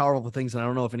the powerful things, and I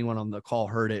don't know if anyone on the call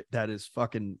heard it, that is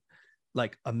fucking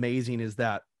like amazing, is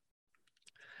that,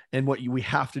 and what we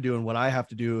have to do and what I have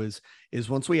to do is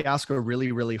once we ask a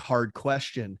really, really hard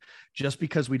question, just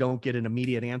because we don't get an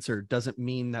immediate answer doesn't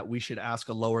mean that we should ask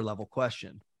a lower level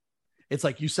question. It's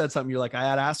like you said something, you're like,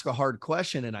 I'd ask a hard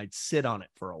question and I'd sit on it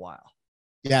for a while.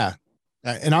 Yeah.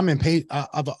 And I'm impatient.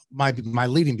 My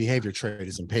leading behavior trait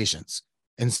is impatience.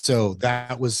 And so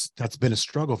that's been a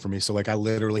struggle for me. So like I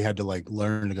literally had to like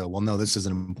learn to go, well, no, this is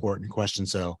an important question.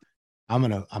 So I'm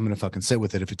gonna fucking sit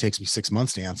with it. If it takes me 6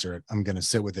 months to answer it, I'm gonna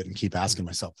sit with it and keep asking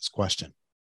myself this question.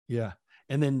 Yeah.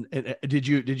 And then did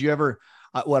you ever,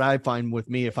 what I find with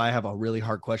me, if I have a really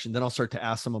hard question, then I'll start to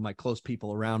ask some of my close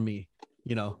people around me,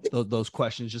 those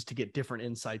questions, just to get different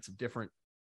insights of different.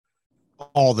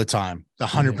 All the time,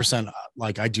 100%.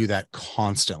 Like I do that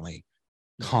constantly.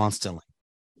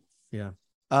 Yeah.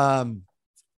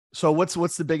 So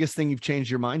what's the biggest thing you've changed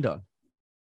your mind on?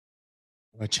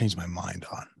 I changed my mind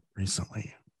on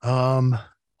recently. I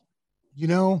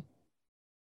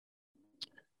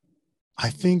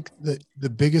think that the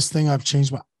biggest thing I've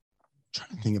changed I'm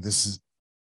trying to think if this is,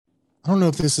 I don't know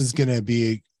if this is going to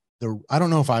be I don't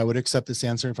know if I would accept this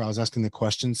answer if I was asking the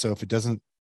question. So if it doesn't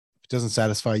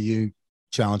satisfy you,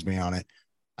 challenge me on it.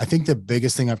 I think the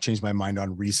biggest thing I've changed my mind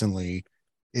on recently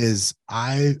is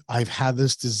I've had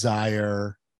this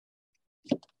desire.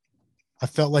 I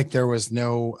felt like there was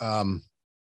no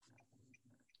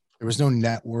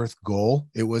net worth goal.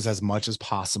 It was as much as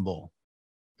possible.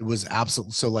 It was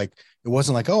absolutely, so like it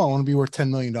wasn't like, oh, I want to be worth $10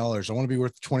 million. I want to be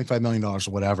worth $25 million or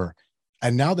whatever.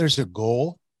 And now there's a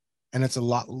goal and it's a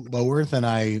lot lower than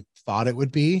I thought it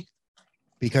would be,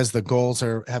 because the goals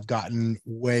have gotten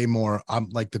way more.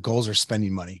 Like the goals are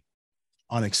spending money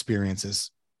on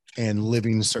experiences and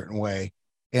living a certain way.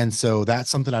 And so that's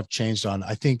something I've changed on.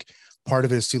 I think part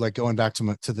of it is too, like going back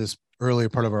to this earlier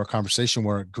part of our conversation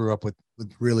where I grew up with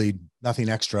really nothing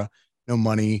extra, no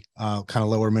money, kind of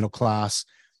lower middle class.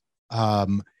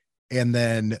 And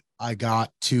then I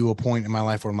got to a point in my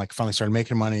life where I'm like finally started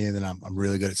making money, and then I'm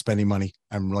really good at spending money.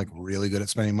 I'm like really good at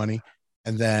spending money.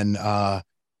 And then I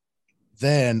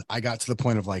got to the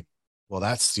point of like, well,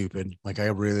 that's stupid. Like I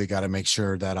really got to make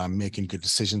sure that I'm making good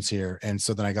decisions here. And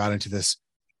so then I got into this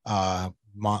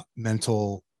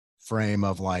mental frame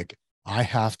of like, I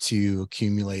have to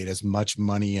accumulate as much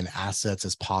money and assets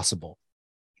as possible.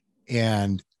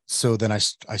 And so then I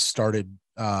started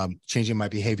changing my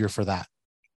behavior for that.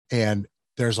 And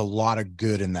there's a lot of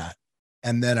good in that.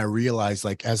 And then I realized,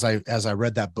 like, as I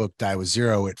read that book, Die with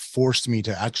Zero, it forced me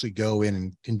to actually go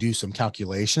in and do some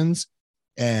calculations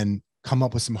and come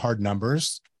up with some hard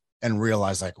numbers and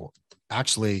realize, like, well,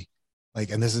 actually, like,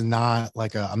 and this is not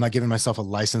like I'm not giving myself a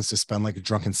license to spend like a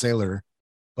drunken sailor,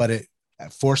 but it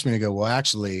forced me to go, well,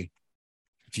 actually,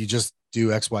 if you just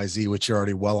do X, Y, Z, which you're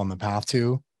already well on the path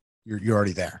to, you're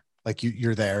already there. Like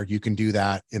you're there. You can do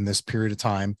that in this period of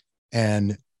time.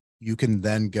 And you can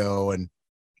then go, and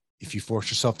if you force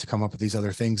yourself to come up with these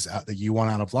other things that you want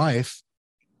out of life,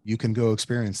 you can go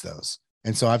experience those.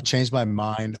 And so I've changed my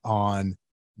mind on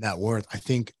net worth. I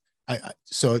think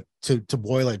so to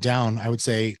boil it down, I would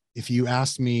say if you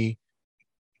asked me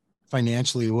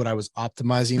financially what I was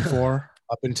optimizing for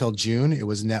up until June, it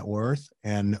was net worth.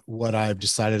 And what I've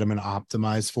decided I'm going to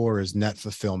optimize for is net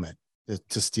fulfillment,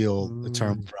 to steal the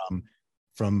term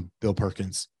from Bill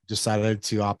Perkins. Decided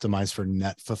to optimize for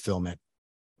net fulfillment.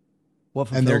 What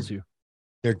fulfills you?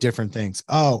 They're different things.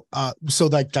 Oh, so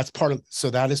like that's part of, so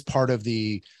that is part of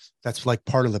the, that's like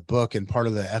part of the book, and part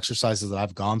of the exercises that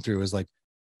I've gone through is like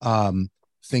um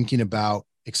thinking about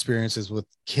experiences with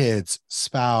kids,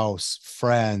 spouse,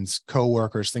 friends,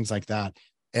 coworkers, things like that,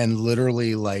 and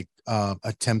literally like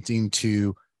attempting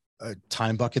to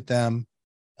time bucket them,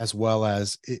 as well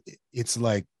as it's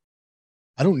like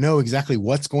I don't know exactly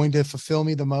what's going to fulfill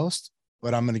me the most,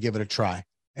 but I'm going to give it a try.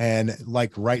 And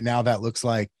like right now, that looks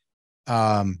like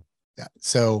yeah,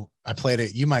 so I played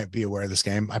it. You might be aware of this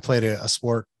game. I played a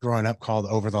sport growing up called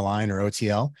Over the Line, or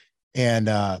OTL, and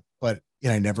but you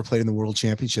know, I never played in the World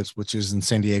Championships, which is in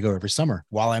San Diego every summer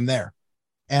while I'm there.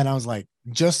 And I was like,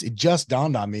 it just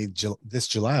dawned on me this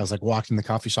July. I was like walking in the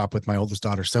coffee shop with my oldest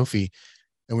daughter, Sophie,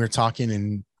 and we were talking,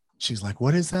 and she's like,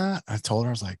 "What is that?" I told her,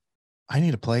 I was like, "I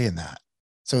need to play in that."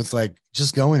 So it's like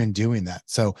just going and doing that.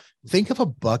 So think of a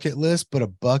bucket list, but a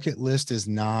bucket list is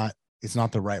not, it's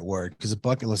not the right word, because a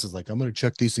bucket list is like, I'm going to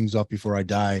check these things off before I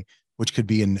die, which could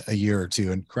be in a year or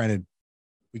two. And granted,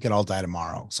 we could all die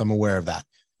tomorrow. So I'm aware of that.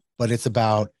 But it's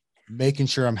about making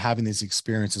sure I'm having these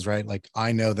experiences, right? Like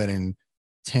I know that in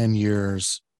 10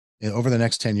 years, over the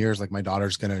next 10 years, like my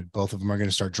daughter's going to, both of them are going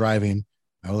to start driving.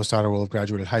 My oldest daughter will have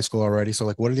graduated high school already. So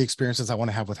like, what are the experiences I want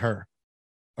to have with her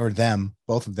or them,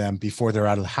 both of them, before they're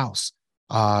out of the house,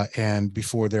 and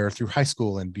before they're through high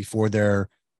school, and before they're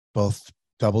both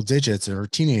double digits or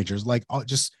teenagers, like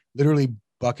just literally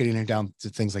bucketing it down to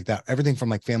things like that. Everything from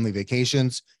like family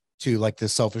vacations to like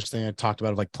this selfish thing I talked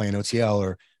about of like playing OTL,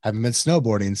 or having been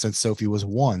snowboarding since Sophie was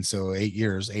one. So 8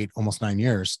 years, almost 9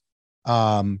 years.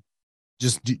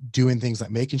 Just doing things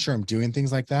like making sure I'm doing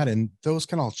things like that. And those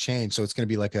can all change. So it's going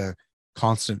to be like a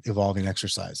constant evolving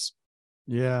exercise.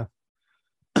 Yeah.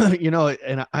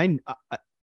 And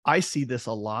I see this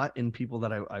a lot in people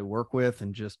that I work with,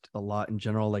 and just a lot in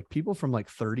general, like people from like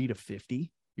 30 to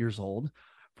 50 years old,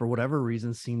 for whatever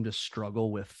reason, seem to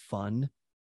struggle with fun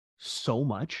so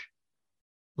much.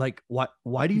 Like,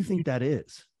 why do you think that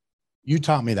is? You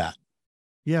taught me that.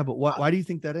 Yeah, but why do you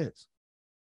think that is?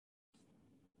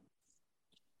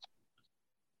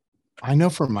 I know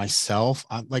for myself,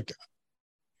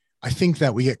 I think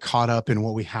that we get caught up in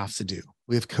what we have to do.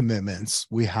 We have commitments.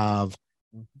 We have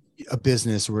a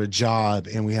business or a job,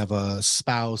 and we have a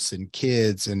spouse and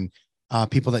kids, and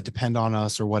people that depend on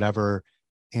us or whatever.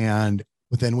 And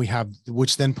but then we have,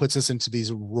 which then puts us into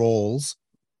these roles,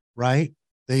 right?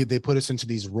 They put us into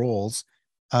these roles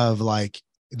of like,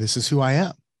 this is who I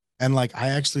am. And like, I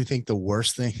actually think the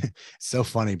worst thing, it's so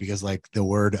funny because like the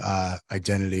word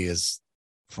identity is,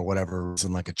 for whatever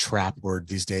reason, like a trap word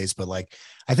these days. But like,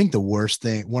 I think the worst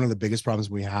thing, one of the biggest problems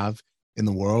we have in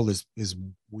the world is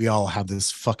we all have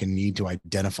this fucking need to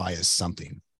identify as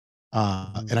something.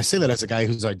 And I say that as a guy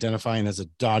who's identifying as a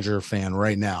Dodger fan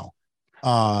right now.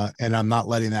 And I'm not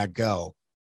letting that go.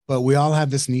 But we all have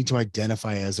this need to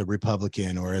identify as a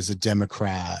Republican or as a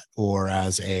Democrat or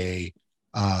as a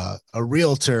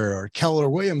realtor, or Keller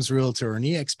Williams realtor, or an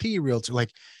EXP realtor.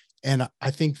 Like, and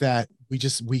I think that we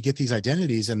get these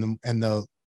identities, and the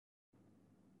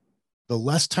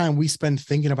less time we spend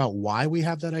thinking about why we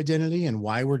have that identity and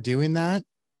why we're doing that,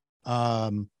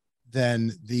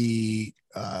 then the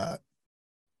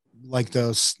like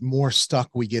those more stuck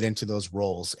we get into those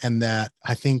roles. And that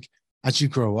I think as you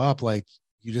grow up, like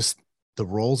you just, the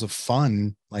roles of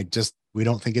fun, like just, we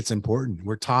don't think it's important.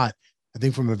 We're taught, I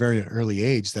think from a very early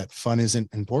age, that fun isn't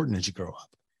important as you grow up.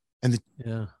 And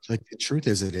Yeah. like the truth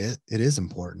is, it is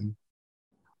important.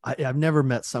 I've never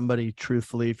met somebody,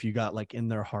 truthfully, if you got like in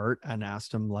their heart and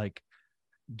asked them like,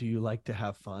 do you like to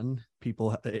have fun?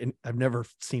 People, I've never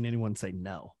seen anyone say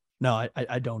no. No,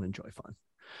 I don't enjoy fun.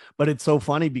 But it's so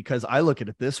funny because I look at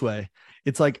it this way.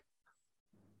 It's like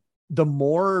the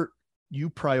more you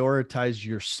prioritize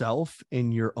yourself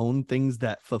and your own things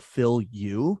that fulfill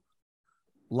you,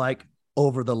 like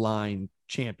Over the Line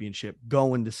championship,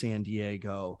 going to San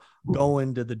Diego,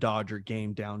 going to the Dodger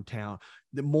game downtown,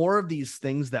 the more of these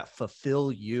things that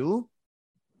fulfill you,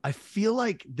 I feel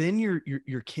like then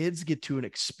your kids get to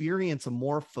experience a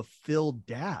more fulfilled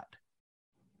dad.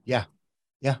 Yeah.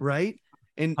 Yeah. Right.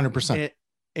 And 100%.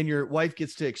 and your wife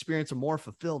gets to experience a more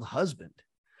fulfilled husband.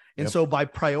 And Yep. so by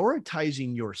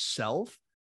prioritizing yourself,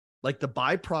 like the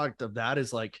byproduct of that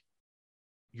is like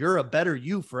you're a better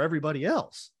you for everybody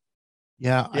else.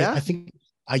 Yeah. Yeah. I think,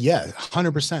 yeah,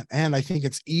 100%. And I think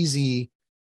it's easy.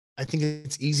 I think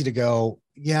it's easy to go,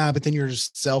 yeah, but then you're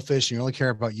just selfish and you only care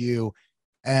about you.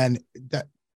 And that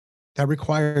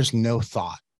requires no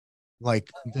thought. Like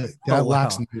Oh, that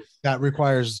lacks, wow. that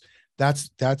requires, that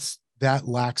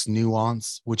lacks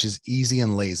nuance, which is easy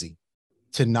and lazy.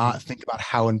 to not think about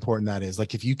how important that is.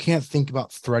 Like if you can't think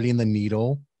about threading the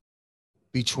needle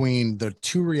between the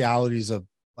two realities of,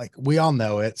 like, we all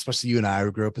know it, especially you and I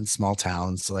who grew up in small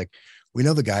towns. So like we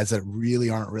know the guys that really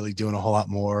aren't really doing a whole lot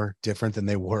more different than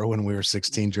they were when we were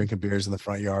 16 drinking beers in the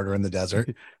front yard or in the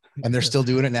desert. And they're still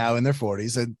doing it now in their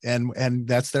 40s, and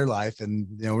that's their life and,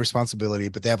 you know, responsibility,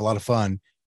 but they have a lot of fun.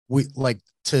 We like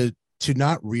to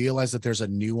not realize that there's a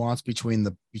nuance between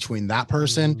that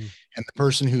person and the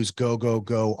person who's go go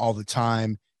go all the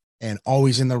time and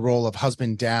always in the role of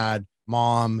husband, dad,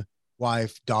 mom,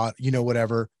 wife, daughter, you know,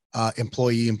 whatever,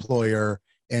 employee, employer,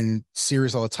 and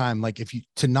serious all the time. Like if you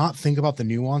to not think about the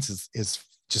nuance is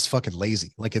just fucking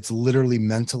lazy. Like it's literally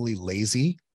mentally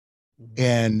lazy.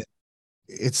 And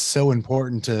it's so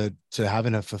important to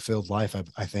having a fulfilled life.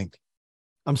 I think.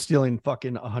 I'm stealing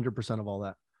fucking 100% of all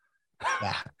that.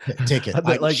 Yeah, take it. I'm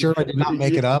like, sure I did not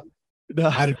make it up. No,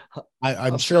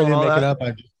 I'm sure I didn't make it up.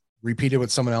 I repeated what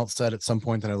someone else said at some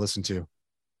point that I listened to.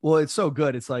 Well, it's so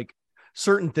good. It's like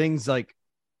certain things, like,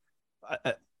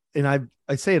 and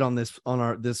I say it on this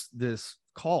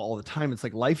call all the time. It's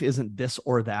like life isn't this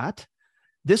or that.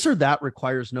 This or that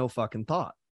requires no fucking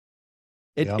thought.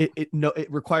 It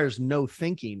requires no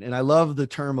thinking. And I love the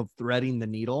term of threading the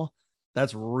needle.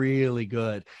 That's really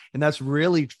good. And that's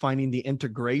really finding the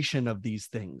integration of these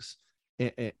things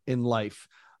in life.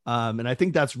 And I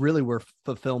think that's really where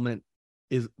fulfillment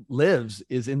lives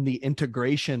in the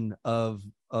integration of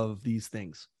these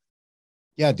things.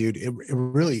 Yeah, dude. It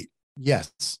really,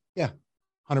 yes. Yeah.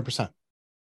 100%.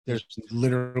 There's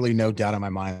literally no doubt in my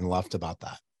mind left about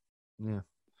that. Yeah.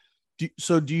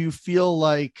 Do you feel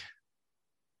like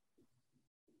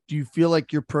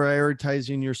you're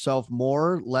prioritizing yourself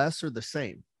more, less, or the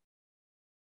same?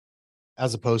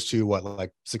 As opposed to what,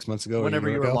 like 6 months ago? Whenever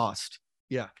you were lost.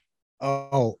 Yeah.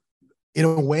 Oh, in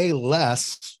a way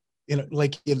less,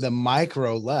 like in the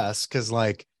micro less. Cause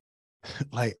like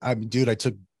I'm, dude, I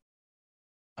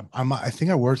think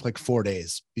I worked like 4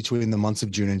 days between the months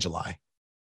of June and July.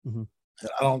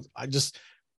 I just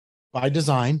by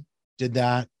design did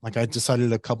that. Like I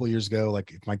decided a couple years ago,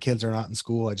 like if my kids are not in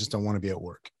school, I just don't want to be at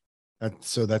work.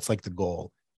 That's like the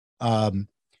goal. And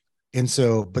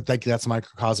so, but like that's a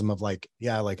microcosm of like,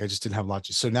 yeah, like I just didn't have a lot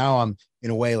so now I'm in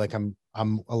a way like I'm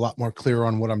a lot more clear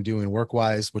on what I'm doing work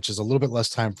wise, which is a little bit less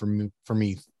time for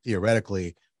me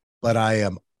theoretically, but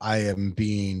I am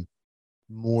being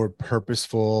more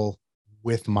purposeful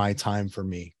with my time for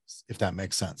me, if that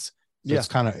makes sense. So it's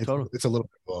kind of it's a little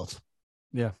bit both.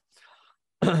 Yeah.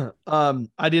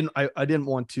 I didn't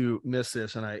want to miss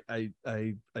this, and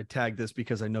I tagged this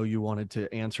because I know you wanted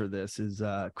to answer this. Is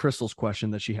Crystal's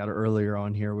question that she had earlier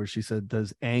on here, where she said,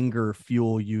 "Does anger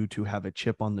fuel you to have a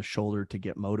chip on the shoulder to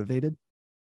get motivated?"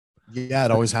 Yeah,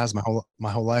 it always has my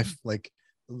whole life. Like,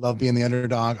 love being the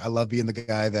underdog. I love being the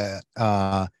guy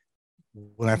that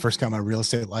when I first got my real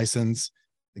estate license,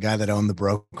 the guy that owned the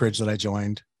brokerage that I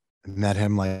joined, I met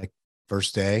him like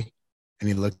first day, and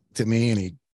he looked at me and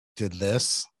he did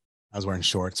this. I was wearing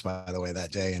shorts, by the way,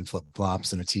 that day, and flip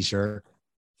flops and a t-shirt.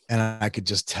 And I could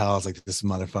just tell, I was like, this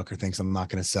motherfucker thinks I'm not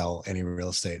going to sell any real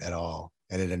estate at all.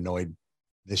 And it annoyed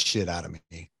the shit out of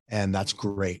me. And that's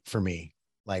great for me.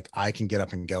 Like I can get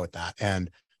up and go with that. And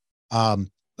a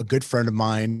good friend of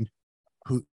mine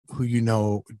who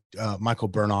Michael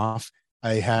Burnoff,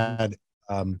 I had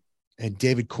and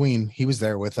David Queen, he was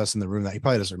there with us in the room. That he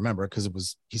probably doesn't remember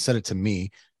because he said it to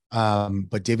me.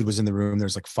 But David was in the room.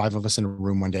 There's like 5 of us in a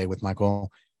room one day with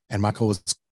Michael, and Michael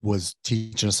was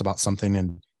teaching us about something,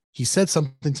 and he said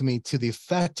something to me to the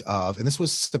effect of, and this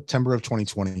was September of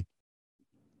 2020,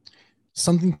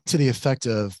 something to the effect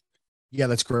of, yeah,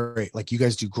 that's great. Like you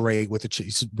guys do great with the chip.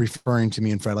 He's referring to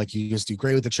me and Fred, like you guys do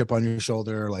great with the chip on your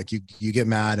shoulder. Like you get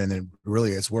mad, and then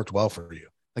really it's worked well for you.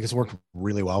 Like it's worked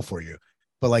really well for you.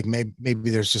 But like maybe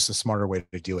there's just a smarter way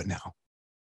to do it now.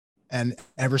 And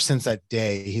ever since that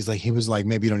day, he was like,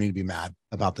 maybe you don't need to be mad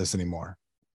about this anymore.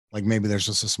 Like maybe there's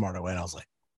just a smarter way. And I was like,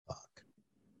 fuck.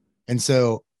 And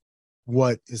so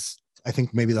what is, I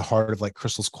think maybe the heart of like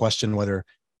Crystal's question, whether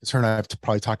it's her and I have to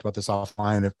probably talked about this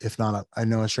offline. If not, I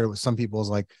know I shared it with some people, is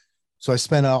like, so I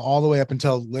spent all the way up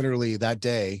until literally that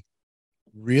day,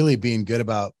 really being good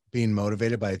about being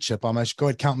motivated by a chip on my shoulder. Go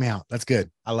ahead, count me out. That's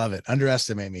good. I love it.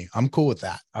 Underestimate me. I'm cool with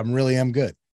that. I'm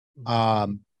good.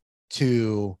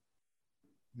 To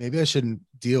maybe I shouldn't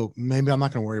maybe I'm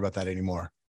not going to worry about that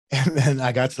anymore. And then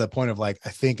I got to the point of like, I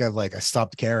think I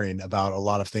stopped caring about a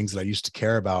lot of things that I used to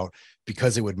care about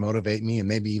because it would motivate me and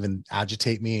maybe even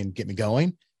agitate me and get me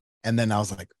going. And then I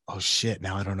was like, oh shit,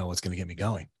 now I don't know what's going to get me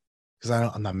going. Cause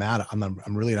I'm not mad.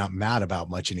 I'm really not mad about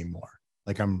much anymore.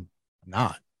 Like I'm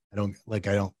not,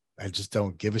 I just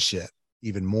don't give a shit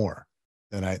even more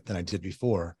than I did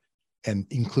before, and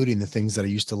including the things that I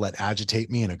used to let agitate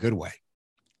me in a good way.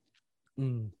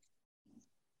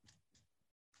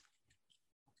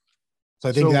 So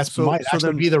I think might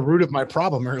actually be the root of my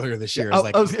problem earlier this year. Is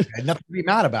like I had nothing to be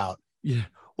mad about. Yeah.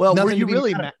 Well, were you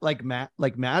really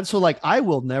mad? So like, I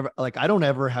will never, like, I don't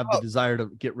ever have the desire to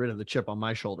get rid of the chip on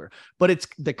my shoulder, but it's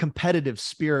the competitive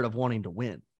spirit of wanting to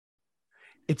win.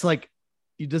 It's like,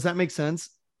 does that make sense?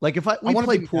 Like if we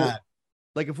play pool,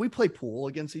 like if we play pool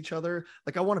against each other,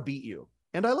 like I want to beat you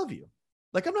and I love you.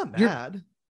 Like I'm not mad.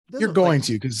 You're going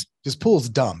to, because pool's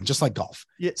dumb, just like golf.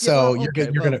 Yeah, so you're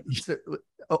gonna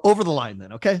over the line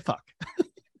then. Okay, fuck.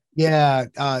 Yeah.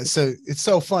 So it's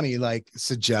so funny. Like,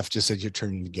 so Jeff just said you're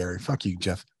turning to Gary. Fuck you,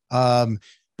 Jeff.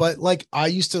 But like I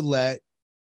used to let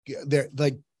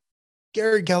like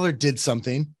Gary Geller did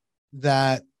something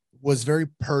that was very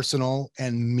personal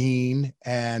and mean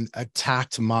and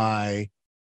attacked my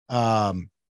my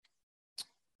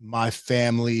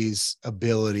family's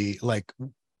ability. Like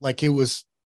it's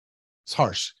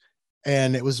harsh.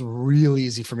 And it was real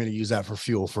easy for me to use that for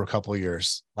fuel for a couple of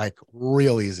years, like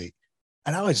real easy.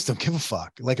 And now I just don't give a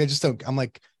fuck. Like, I just don't, I'm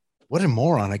like, what a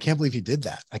moron. I can't believe he did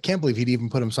that. I can't believe he'd even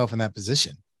put himself in that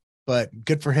position, but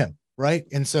good for him. Right.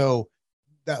 And so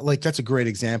that's a great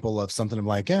example of something I'm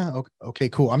like, yeah, okay,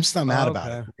 cool. I'm just not mad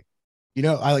about it. You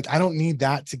know, I don't need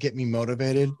that to get me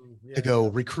motivated to go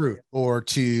recruit or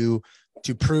to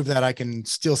prove that I can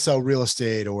still sell real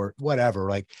estate or whatever.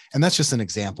 Like, and that's just an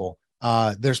example.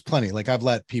 There's plenty. Like I've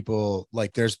let people,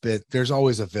 like there's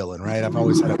always a villain, right? I've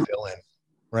always had a villain,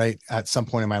 right, at some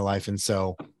point in my life. And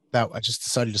so that I just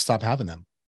decided to stop having them.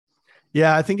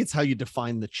 Yeah. I think it's how you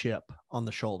define the chip on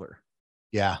the shoulder.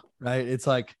 Yeah. Right. It's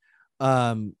like,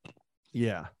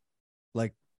 yeah,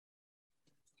 like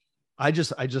I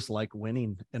just like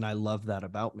winning. And I love that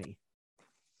about me,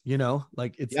 you know,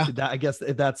 like it's that, I guess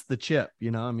that's the chip,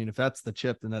 you know, I mean, if that's the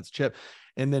chip, then that's chip.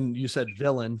 And then you said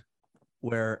villain,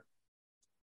 where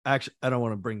actually, I don't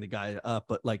want to bring the guy up,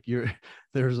 but like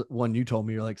there's one you told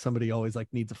me, you're like, somebody always like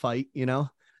needs a fight, you know?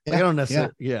 Like, I don't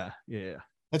necessarily. Yeah.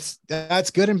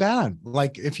 That's good and bad.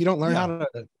 Like if you don't learn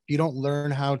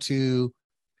how to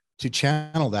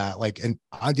channel that, like, and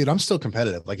I'm still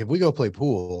competitive. Like if we go play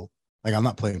pool, like I'm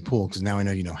not playing pool because now I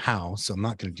know, you know how, so I'm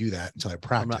not going to do that until I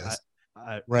practice.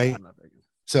 Right.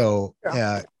 So,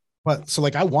 yeah. But so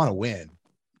like, I want to win.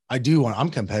 I'm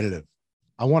competitive.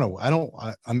 I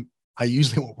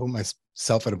usually won't put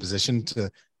myself in a position to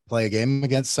play a game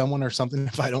against someone or something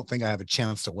if I don't think I have a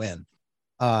chance to win.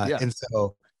 And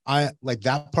so I like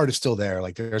that part is still there.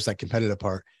 Like there's that competitive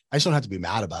part. I just don't have to be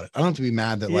mad about it. I don't have to be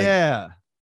mad that like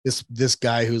this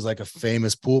guy who's like a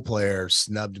famous pool player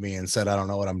snubbed me and said I don't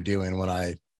know what I'm doing when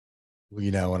I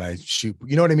shoot.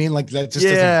 You know what I mean? Like that just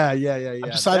I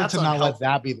decided to not let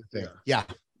that be the thing. Yeah.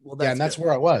 Well, and that's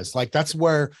where I was. Like that's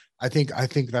where I think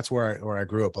that's where I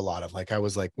grew up a lot of. Like I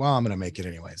was like, well, I'm gonna make it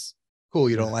anyways. Cool.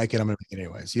 You don't like it, I'm gonna make it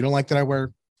anyways. You don't like that I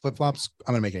wear flip-flops,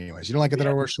 I'm gonna make it anyways. You don't like it that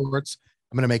I wear shorts,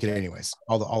 I'm gonna make it anyways.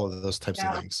 All of those types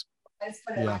of things.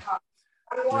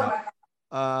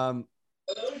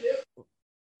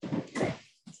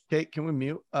 Okay, can we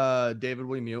mute? David,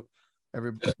 we mute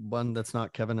everyone that's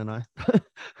not Kevin and I.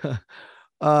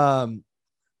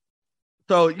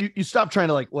 So you stop trying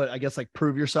to like what I guess like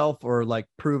prove yourself or like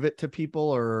prove it to people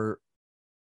or.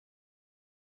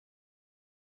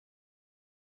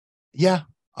 Yeah,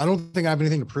 I don't think I have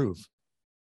anything to prove.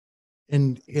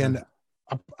 And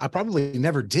I probably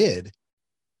never did.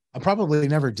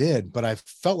 But I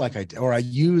felt like I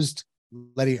used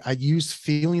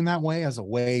feeling that way as a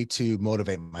way to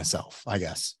motivate myself, I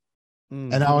guess. And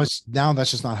now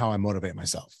that's just not how I motivate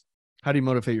myself. How do you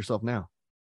motivate yourself now?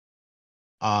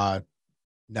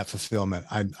 Net fulfillment.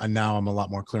 I now I'm a lot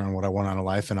more clear on what I want out of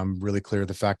life, and I'm really clear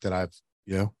the fact that I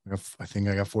think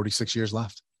I got 46 years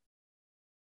left.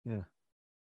 Yeah,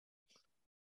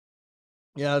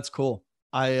 that's cool.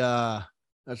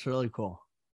 That's really cool.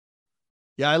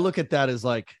 Yeah, I look at that as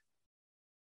like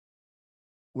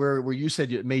where you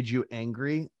said it made you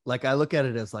angry. Like I look at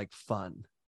it as like fun.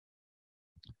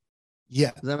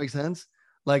 Yeah, does that make sense?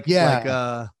 Like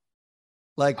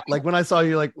like when I saw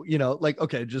you, like, you know, like,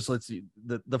 okay, just let's see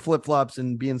the flip-flops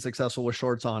and being successful with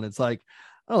shorts on. It's like,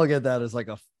 I don't look at that as like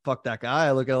a fuck that guy.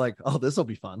 I look at like, oh, this will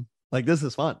be fun. Like, this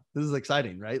is fun. This is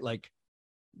exciting. Right. Like,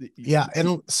 yeah.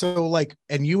 And so like,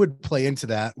 and you would play into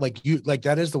that. Like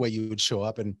that is the way you would show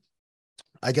up. And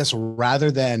I guess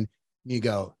rather than you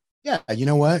go, yeah, you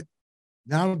know what?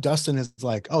 Now Dustin is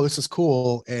like, oh, this is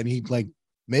cool. And he like,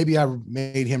 maybe I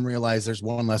made him realize there's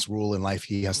one less rule in life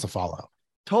he has to follow.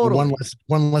 Totally.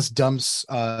 One less dumb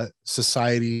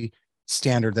society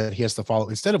standard that he has to follow.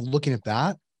 Instead of looking at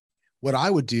that, what I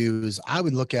would do is I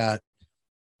would look at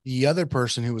the other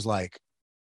person who was like,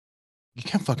 you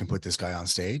can't fucking put this guy on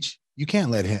stage. You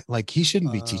can't let him, like, he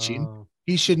shouldn't be teaching.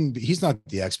 He shouldn't be, he's not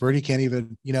the expert. He can't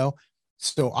even, you know.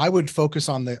 So I would focus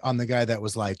on the guy that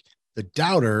was like the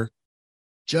doubter,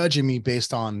 judging me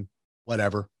based on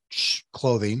whatever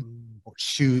clothing or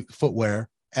shoe footwear,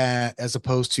 as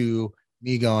opposed to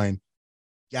me going,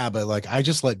 yeah, but like I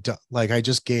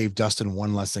just gave Dustin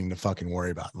one less thing to fucking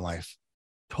worry about in life.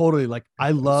 Totally. Like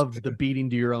I loved the beating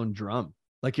to your own drum.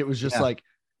 Like it was just like,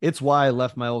 it's why I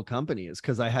left my old company, is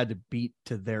because I had to beat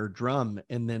to their drum.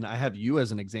 And then I have you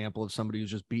as an example of somebody who's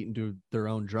just beating to their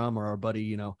own drum, or our buddy,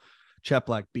 you know,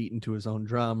 Cheplack beating to his own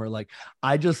drum, or like,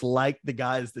 I just like the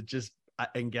guys that just,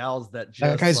 and gals that just,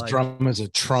 that guy's like, drum is a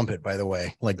trumpet, by the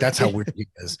way. Like that's how weird he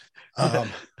is. I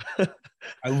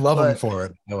love him for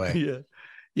it, by the way. Yeah.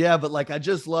 Yeah. But like, I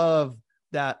just love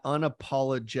that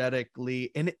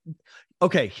unapologetically. And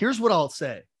okay, here's what I'll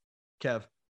say, Kev,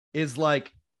 is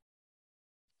like,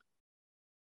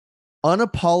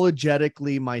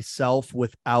 unapologetically myself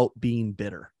without being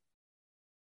bitter.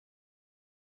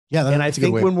 Yeah. And I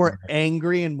think when we're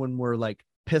angry and when we're like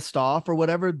pissed off or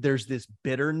whatever, there's this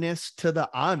bitterness to the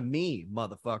I'm me,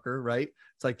 motherfucker, right?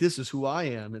 It's like, this is who I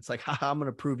am. It's like, I'm going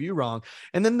to prove you wrong.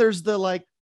 And then there's the like,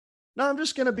 no, I'm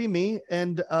just going to be me.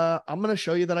 And I'm going to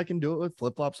show you that I can do it with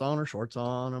flip-flops on or shorts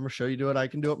on. I'm going to show you I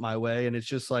can do it my way. And it's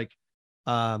just like,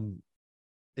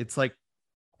 it's like,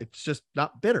 it's just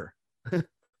not bitter.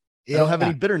 I don't have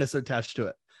any bitterness attached to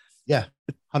it. Yeah,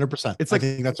 100%. It's like,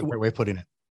 I think that's a great way of putting it.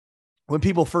 When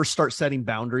people first start setting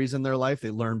boundaries in their life,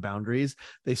 they learn boundaries.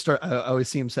 I always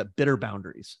see them set bitter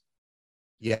boundaries.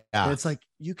 Yeah. And it's like,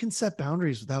 you can set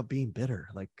boundaries without being bitter.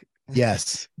 Like,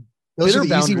 yes. Those bitter are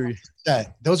the easy boundaries. ones to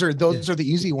set. Those are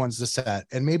the easy ones to set.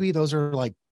 And maybe those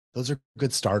are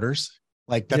good starters.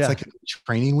 Like that's like a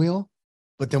training wheel.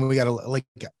 But then we got to like,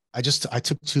 I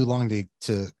took too long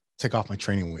to take off my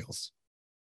training wheels.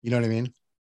 You know what I mean?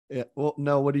 Yeah. Well,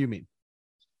 no, what do you mean?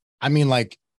 I mean,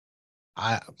 like,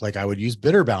 I would use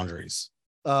bitter boundaries.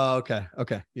 Oh, okay.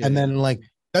 Okay. Yeah, and then like,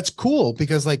 that's cool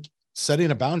because like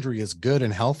setting a boundary is good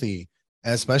and healthy.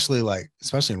 And especially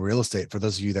in real estate, for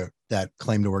those of you that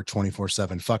claim to work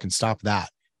 24/7, fucking stop that.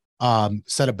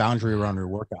 Set a boundary around your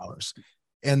work hours.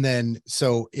 And then,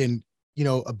 so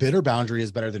a bitter boundary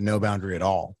is better than no boundary at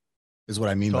all, is what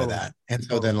I mean by that. And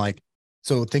so then like,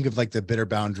 so think of like the bitter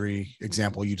boundary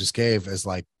example you just gave as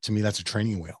like, to me, that's a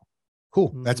training wheel.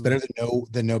 Cool. That's better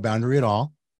than no boundary at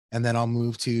all. And then I'll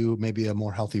move to maybe a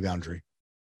more healthy boundary.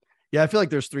 Yeah. I feel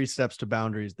like there's 3 steps to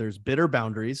boundaries. There's bitter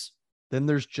boundaries. Then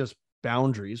there's just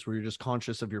boundaries where you're just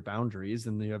conscious of your boundaries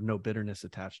and you have no bitterness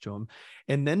attached to them.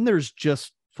 And then there's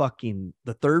just fucking,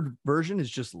 the third version is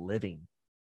just living.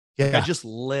 Yeah. Like I just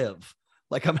live.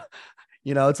 Like I'm,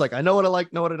 it's like, I know what I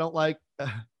like, know what I don't like.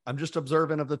 I'm just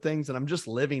observant of the things and I'm just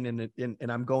living in it.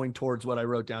 And I'm going towards what I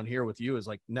wrote down here with you is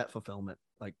like net fulfillment.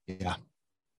 Like, yeah.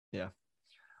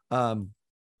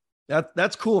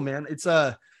 That's cool, man.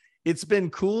 It's been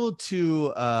cool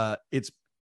to, it's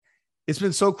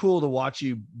been so cool to watch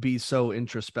you be so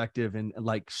introspective and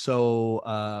like,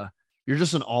 so, you're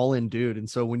just an all-in dude. And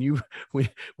so when you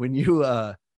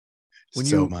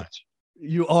much.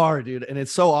 You are, dude. And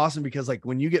it's so awesome because like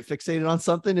when you get fixated on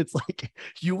something, it's like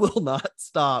you will not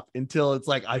stop until it's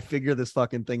like, I figure this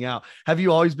fucking thing out. Have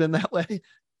you always been that way?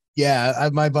 Yeah.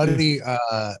 My buddy,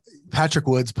 Patrick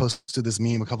Woods posted this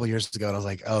meme a couple of years ago. And I was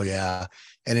like, oh yeah.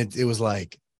 And it was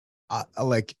like,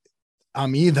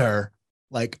 I'm either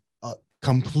like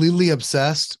completely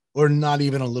obsessed or not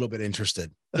even a little bit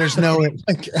interested. There's no,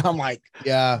 like, I'm like,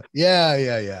 yeah.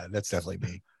 That's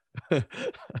definitely me.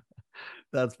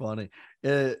 That's funny.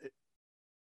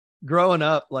 Growing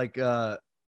up, like,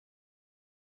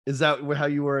 is that how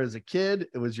you were as a kid?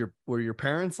 Were your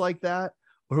parents like that?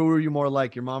 Or who were you more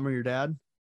like, your mom or your dad?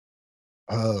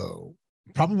 Oh,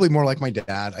 probably more like my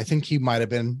dad. I think he might've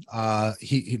been,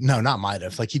 no, not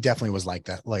might've, like, he definitely was like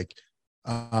that. Like,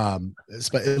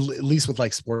 but at least with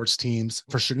like sports teams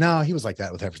for sure. No, he was like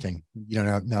that with everything.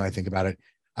 Now that I think about it,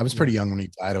 I was pretty young when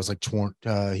he died. I was like 20,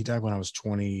 he died when I was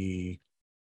 20,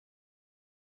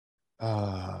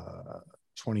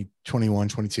 21,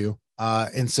 22.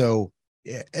 And so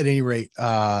at any rate,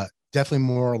 definitely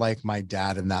more like my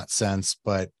dad in that sense,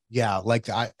 but yeah, like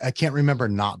I can't remember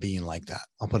not being like that.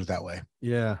 I'll put it that way.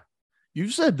 Yeah.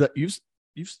 You've said that you've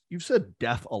said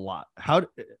death a lot. How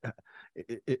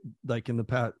like in the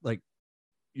past, like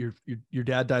your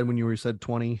dad died when you said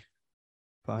 25.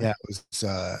 Yeah, it was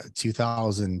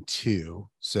 2002.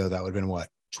 So that would have been what,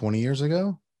 20 years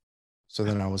ago. So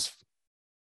then I was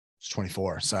It's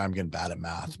 24. So I'm getting bad at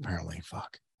math, apparently.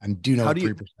 Fuck. I do know How what do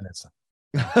you 3% is.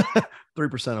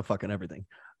 3% of fucking everything.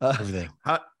 Everything.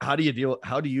 How do you deal?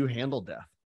 How do you handle death?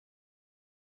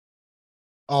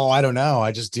 Oh, I don't know.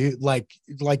 I just do like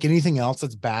anything else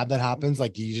that's bad that happens.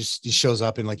 Like you just it shows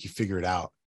up and like you figure it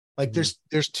out. Like Mhm.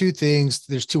 there's two things.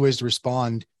 There's two ways to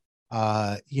respond,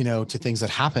 to things that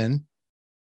happen.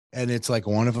 And it's like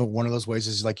one of those ways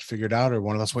is like you figure it out, or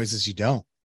one of those ways is you don't.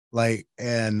 Like,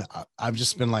 and I've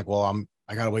just been like, well,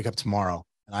 I got to wake up tomorrow,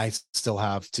 and I still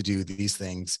have to do these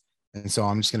things, and so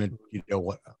I'm just gonna,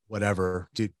 whatever,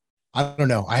 dude. I don't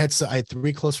know. I had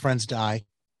three close friends die,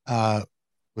 uh,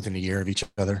 within a year of each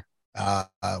other,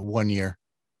 1 year,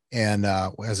 and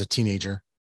as a teenager,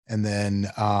 and then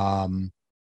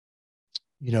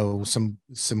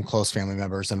some close family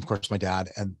members, and of course my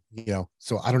dad. And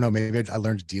so I don't know, maybe I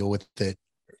learned to deal with it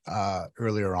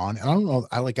earlier on, and I don't know,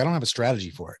 I don't have a strategy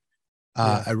for it.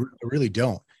 Yeah. I really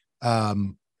don't.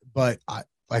 But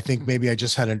I think maybe I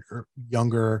just had a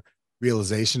younger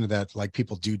realization that like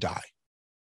people do die.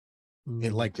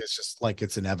 Mm. It's just like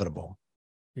it's inevitable.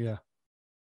 Yeah.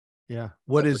 Yeah.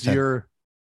 Don't pretend.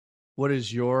 What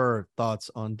is your thoughts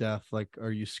on death? Like,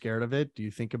 are you scared of it? Do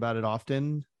you think about it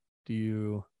often? Are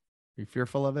you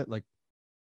fearful of it? Like,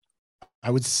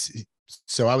 I would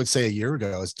so I would say a year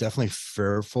ago I was definitely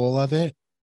fearful of it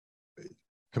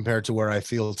compared to where I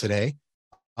feel today.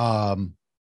 Um,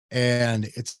 and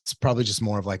it's probably just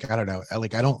more of like, I don't know, I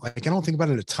don't think about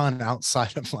it a ton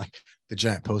outside of like the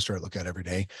giant poster I look at every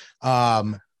day.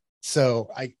 So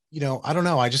I don't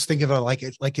know, I just think of it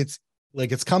like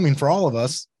it's coming for all of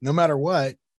us no matter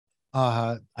what.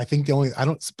 I think I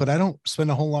don't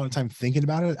spend a whole lot of time thinking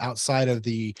about it outside of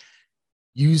the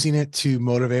using it to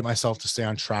motivate myself to stay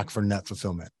on track for net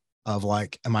fulfillment of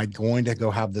like, am I going to go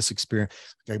have this experience?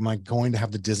 Like, am I going to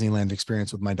have the Disneyland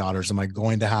experience with my daughters? Am I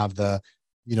going to have the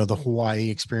Hawaii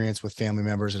experience with family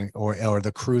members, or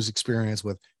the cruise experience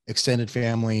with extended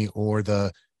family, or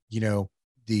you know,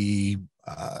 the,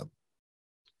 uh,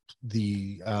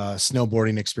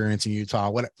 snowboarding experience in Utah,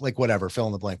 whatever, fill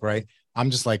in the blank, right? I'm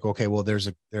just like, okay, well,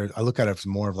 I look at it as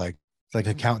more of like, it's like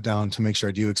a countdown to make sure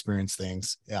I do experience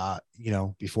things,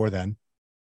 before then.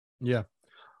 yeah.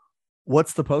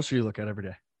 What's the poster you look at every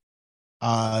day?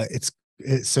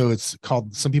 So it's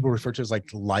called, some people refer to it as like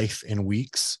life in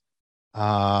weeks.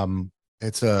 Um,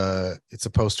 it's a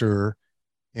poster,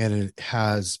 and it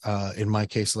has, in my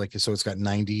case, like, so it's got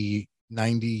 90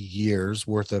 years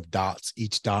worth of dots.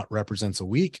 Each dot represents a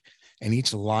week, and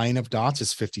each line of dots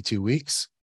is 52 weeks.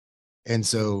 And Mm.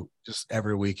 so just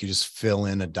every week you just fill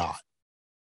in a dot.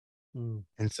 Mm.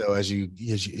 And so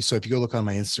so if you go look on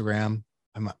my Instagram,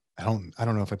 I don't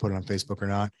know if I put it on Facebook or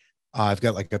not. I've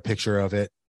got like a picture of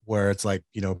it where it's like,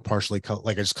 partially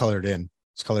like I just colored in.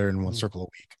 It's colored in one Mm. circle a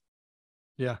week.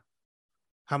 Yeah.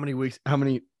 How many weeks? How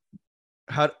many?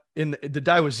 How in the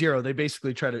die was zero? They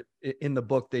basically try to, in the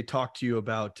book they talk to you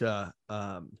about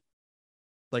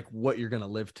like what you're gonna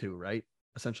live to, right?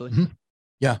 Essentially. Mhm.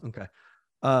 Yeah. Okay.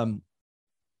 Um,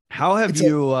 how have It's a,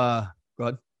 you? Go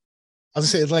ahead. I was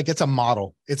gonna say, like, it's a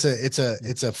model. Yeah.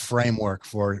 It's a framework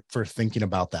for thinking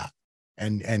about that,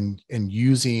 and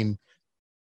using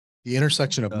the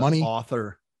intersection of money,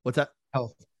 Author. What's that?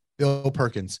 health. Bill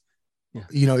Perkins, Yeah.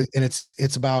 and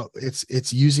it's about,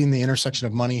 it's using the intersection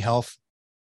of money, health,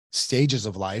 stages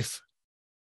of life,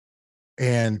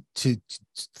 and to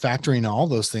factoring all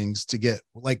those things to get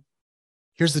like,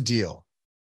 here's the deal.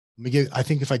 I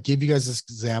think if I give you guys this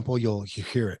example, you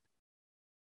hear it.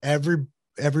 Every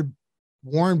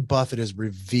Warren Buffett is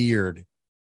revered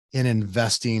in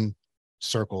investing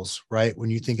circles, right? When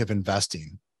you think of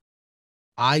investing,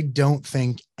 I don't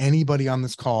think anybody on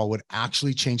this call would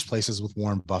actually change places with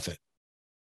Warren Buffett.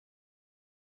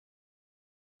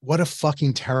 What a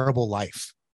fucking terrible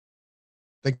life.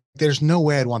 Like, there's no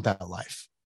way I'd want that life.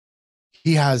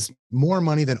 He has more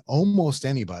money than almost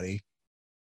anybody,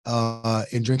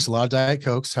 and drinks a lot of Diet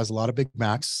Cokes, has a lot of Big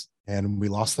Macs, and we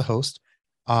lost the host.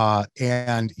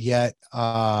 And yet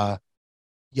I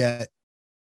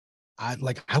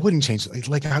wouldn't change.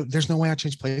 There's no way I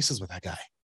change places with that guy.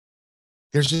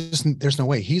 There's no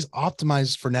way. He's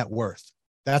optimized for net worth.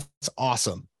 That's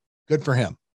awesome. Good for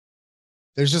him.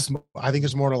 I think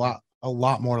there's a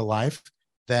lot more to life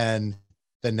than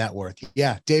net worth.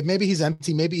 Yeah, Dave, maybe he's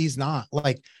empty, maybe he's not.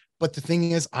 Like, but the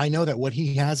thing is, I know that what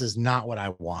he has is not what I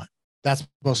want. That's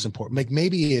most important. Like,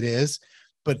 maybe it is,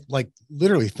 but like,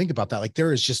 literally think about that. Like,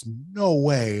 there is just no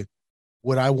way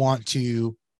would I want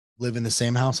to live in the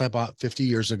same house I bought 50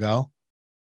 years ago,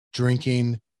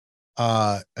 drinking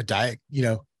a diet,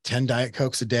 10 Diet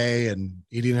Cokes a day, and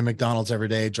eating a McDonald's every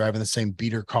day, driving the same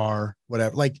beater car,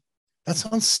 whatever. Like, That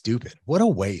sounds stupid. What a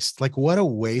waste. Like, what a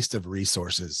waste of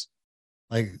resources.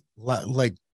 Like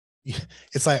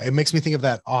it's like, it makes me think of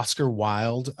that Oscar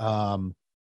Wilde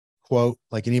quote,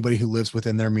 like anybody who lives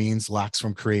within their means lacks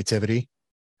from creativity,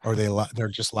 or they're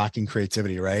just lacking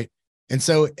creativity, right? And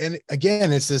so, and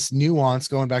again, it's this nuance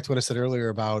going back to what I said earlier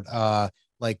about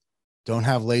like, don't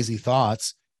have lazy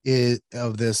thoughts, is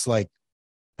of this, like,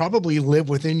 probably live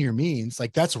within your means.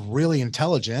 Like, that's really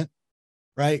intelligent,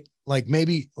 right? Like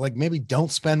maybe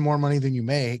don't spend more money than you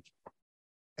make,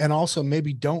 and also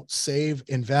maybe don't save,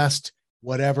 invest,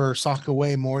 whatever, sock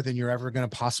away more than you're ever going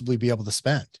to possibly be able to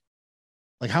spend.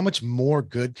 Like, how much more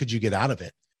good could you get out of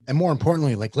it? And more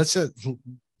importantly, like, let's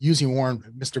using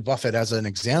Mr. Buffett as an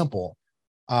example,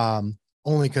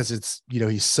 only because it's,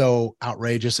 he's so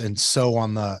outrageous and so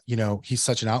on the, he's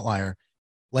such an outlier.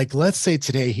 Like, let's say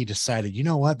today he decided, you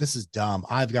know what, this is dumb.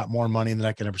 I've got more money than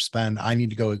I can ever spend. I need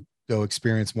to go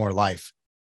experience more life.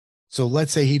 So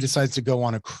let's say he decides to go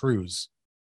on a cruise.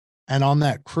 And on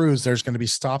that cruise, there's going to be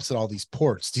stops at all these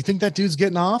ports. Do you think that dude's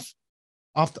getting off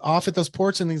at those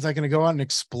ports, and he's like going to go out and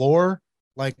explore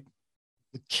like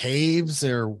the caves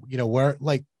or, where,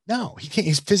 like, no, he can't.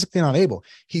 He's physically not able.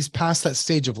 He's past that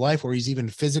stage of life where he's even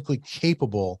physically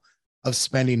capable of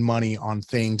spending money on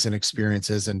things and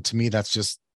experiences. And to me, that's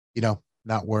just,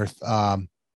 not worth, not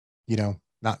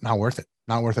worth it.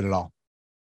 Not worth it at all.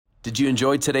 Did you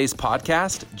enjoy today's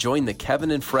podcast? Join the Kevin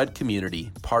and Fred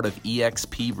community, part of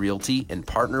eXp Realty, and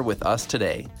partner with us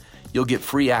today. You'll get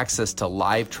free access to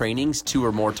live trainings 2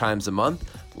 or more times a month,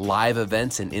 live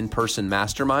events and in-person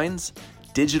masterminds,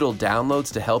 digital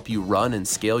downloads to help you run and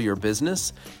scale your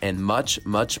business, and much,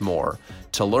 much more.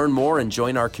 To learn more and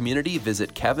join our community,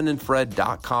 visit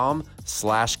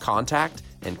kevinandfred.com/contact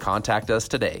and contact us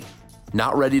today.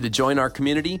 Not ready to join our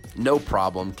community? No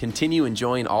problem. Continue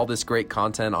enjoying all this great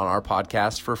content on our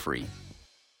podcast for free.